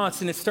really wants.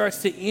 And it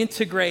starts to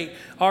integrate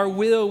our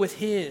will with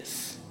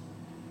his.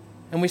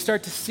 And we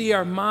start to see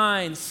our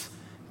minds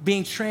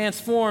being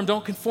transformed.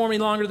 Don't conform any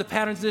longer to the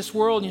patterns of this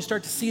world. And you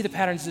start to see the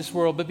patterns of this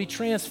world. But be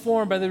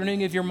transformed by the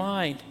renewing of your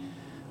mind.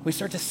 We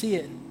start to see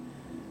it.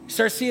 We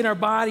start seeing our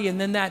body, and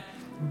then that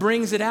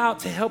brings it out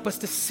to help us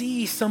to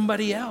see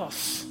somebody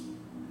else.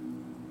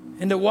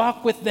 And to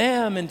walk with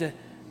them and to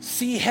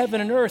see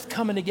heaven and earth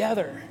coming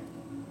together.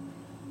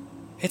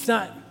 It's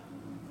not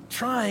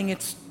trying,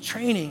 it's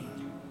training.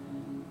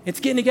 It's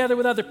getting together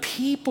with other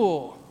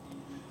people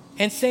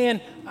and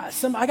saying,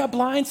 I got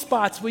blind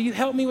spots. Will you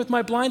help me with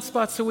my blind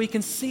spots so we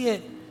can see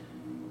it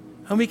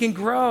and we can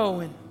grow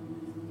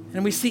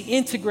and we see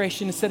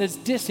integration instead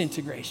of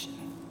disintegration?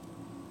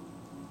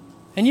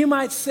 And you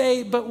might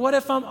say, but what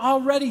if I'm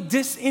already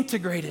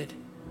disintegrated?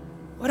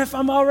 What if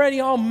I'm already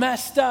all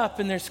messed up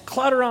and there's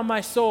clutter on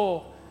my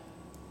soul?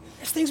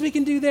 There's things we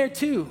can do there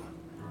too.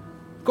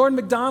 Gordon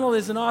MacDonald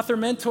is an author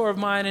mentor of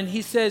mine, and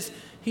he says,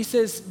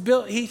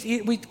 Bill,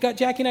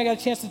 Jackie and I got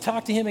a chance to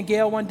talk to him and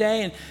Gail one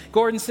day, and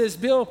Gordon says,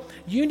 Bill,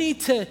 you need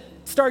to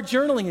start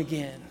journaling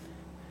again.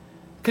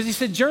 Because he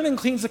said, journaling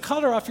cleans the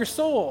clutter off your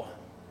soul.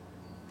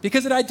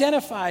 Because it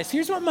identifies,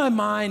 here's what my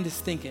mind is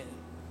thinking.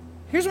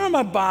 Here's where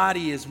my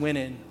body is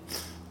winning.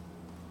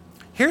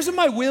 Here's what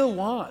my will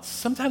wants.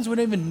 Sometimes we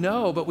don't even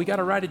know, but we got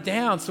to write it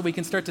down so we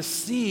can start to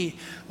see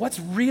what's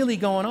really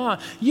going on.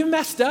 You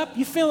messed up?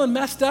 You feeling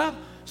messed up?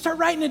 Start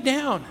writing it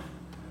down.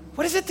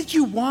 What is it that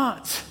you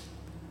want?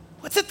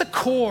 What's at the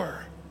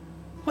core?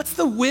 What's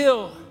the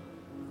will?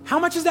 How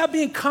much is that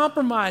being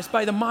compromised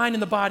by the mind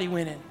and the body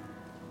winning?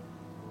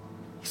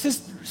 He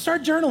says,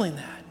 start journaling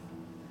that.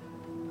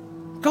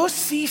 Go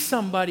see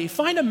somebody.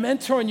 Find a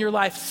mentor in your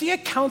life. See a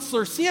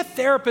counselor. See a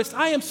therapist.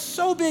 I am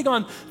so big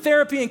on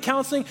therapy and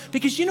counseling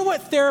because you know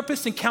what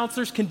therapists and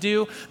counselors can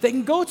do? They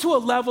can go to a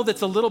level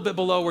that's a little bit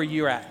below where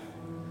you're at.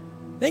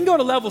 They can go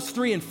to levels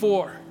 3 and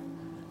 4,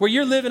 where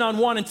you're living on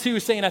 1 and 2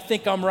 saying, I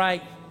think I'm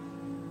right.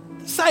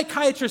 The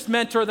psychiatrist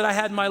mentor that I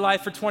had in my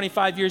life for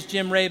 25 years,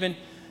 Jim Raven,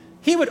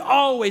 he would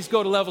always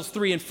go to levels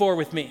 3 and 4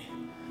 with me.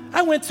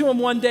 I went to him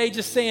one day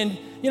just saying,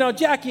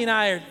 Jackie and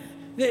I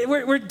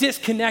we're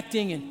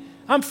disconnecting, and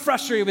I'm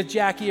frustrated with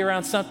Jackie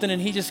around something,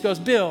 and he just goes,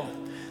 Bill,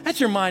 that's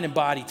your mind and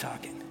body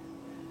talking.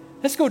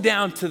 Let's go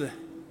down to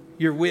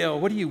your will.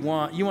 What do you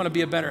want? You want to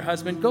be a better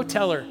husband? Go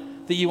tell her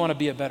that you want to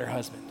be a better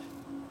husband.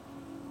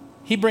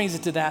 He brings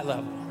it to that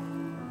level.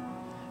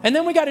 And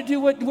then we got to do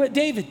what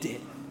David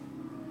did.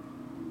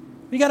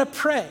 We got to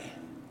pray.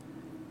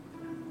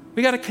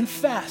 We got to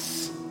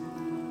confess.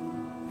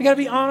 We got to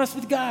be honest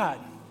with God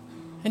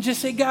and just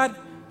say, God,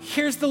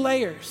 here's the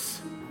layers.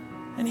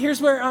 And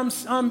here's where I'm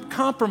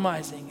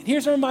compromising. And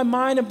here's where my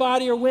mind and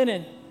body are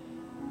winning.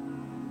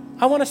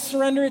 I want to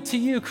surrender it to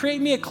you. Create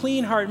me a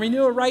clean heart.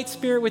 Renew a right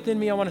spirit within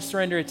me. I want to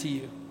surrender it to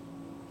you.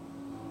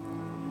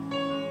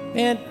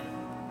 Man,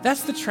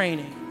 that's the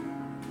training.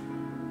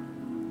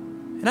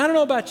 And I don't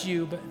know about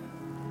you, but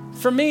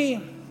for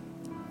me,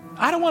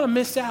 I don't want to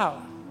miss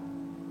out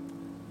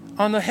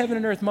on the heaven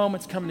and earth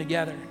moments coming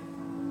together.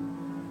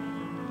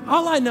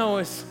 All I know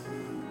is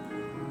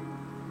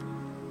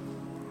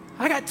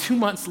I got 2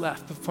 months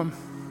left before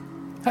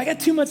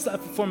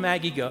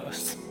Maggie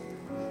goes.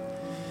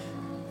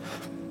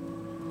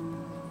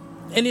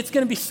 And it's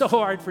going to be so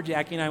hard for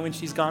Jackie and I when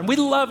she's gone. We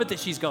love it that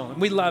she's going.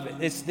 We love it.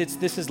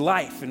 This is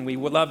life, and we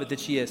love it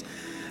that she is.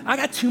 I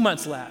got 2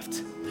 months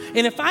left.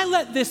 And if I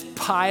let this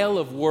pile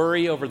of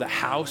worry over the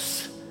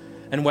house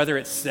and whether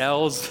it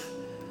sells,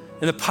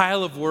 and the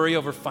pile of worry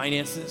over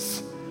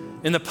finances,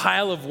 and the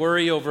pile of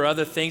worry over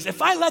other things,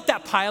 if I let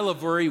that pile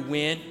of worry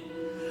win,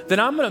 then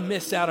I'm going to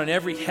miss out on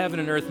every heaven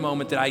and earth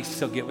moment that I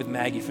still get with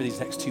Maggie for these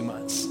next 2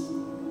 months.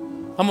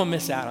 I'm going to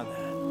miss out on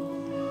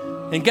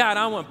that. And God,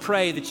 I want to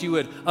pray that you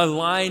would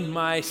align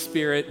my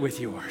spirit with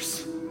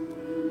yours.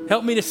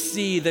 Help me to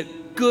see the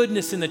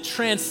goodness and the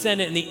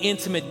transcendent and the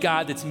intimate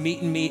God that's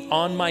meeting me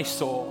on my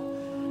soul,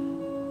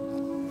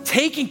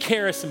 taking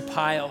care of some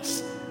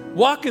piles,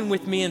 walking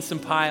with me in some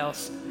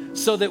piles,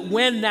 so that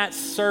when that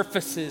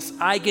surfaces,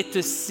 I get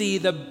to see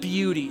the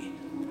beauty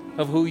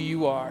of who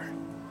you are.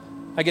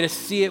 I get to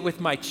see it with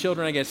my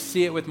children. I get to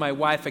see it with my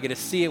wife. I get to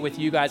see it with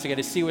you guys. I get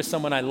to see it with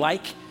someone I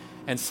like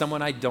and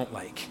someone I don't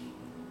like.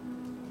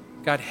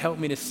 God, help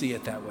me to see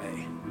it that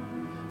way.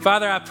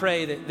 Father, I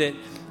pray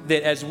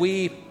that as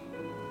we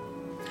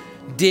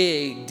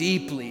dig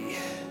deeply,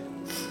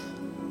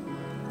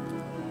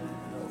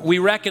 we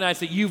recognize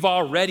that you've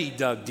already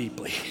dug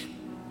deeply.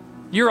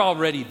 You're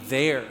already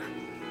there.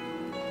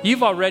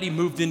 You've already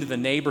moved into the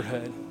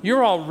neighborhood.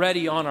 You're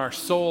already on our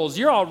souls.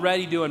 You're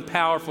already doing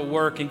powerful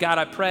work. And God,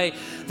 I pray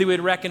that we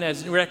would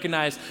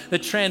recognize the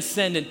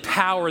transcendent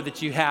power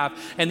that you have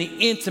and the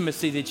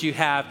intimacy that you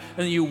have,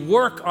 and that you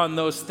work on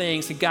those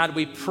things. And God,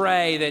 we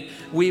pray that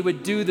we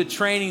would do the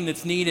training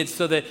that's needed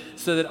so that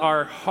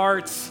our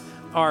hearts,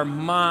 our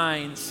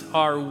minds,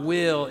 our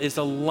will is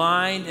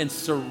aligned and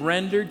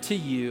surrendered to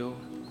you,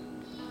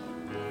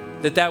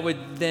 that would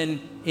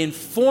then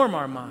inform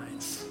our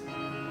minds,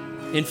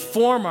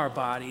 inform our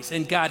bodies,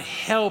 and God,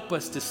 help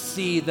us to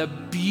see the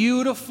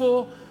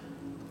beautiful,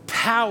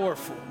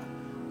 powerful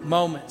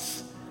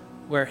moments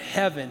where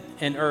heaven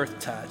and earth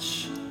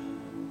touch.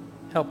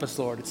 Help us,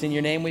 Lord. It's in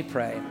your name we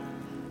pray.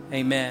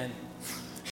 Amen.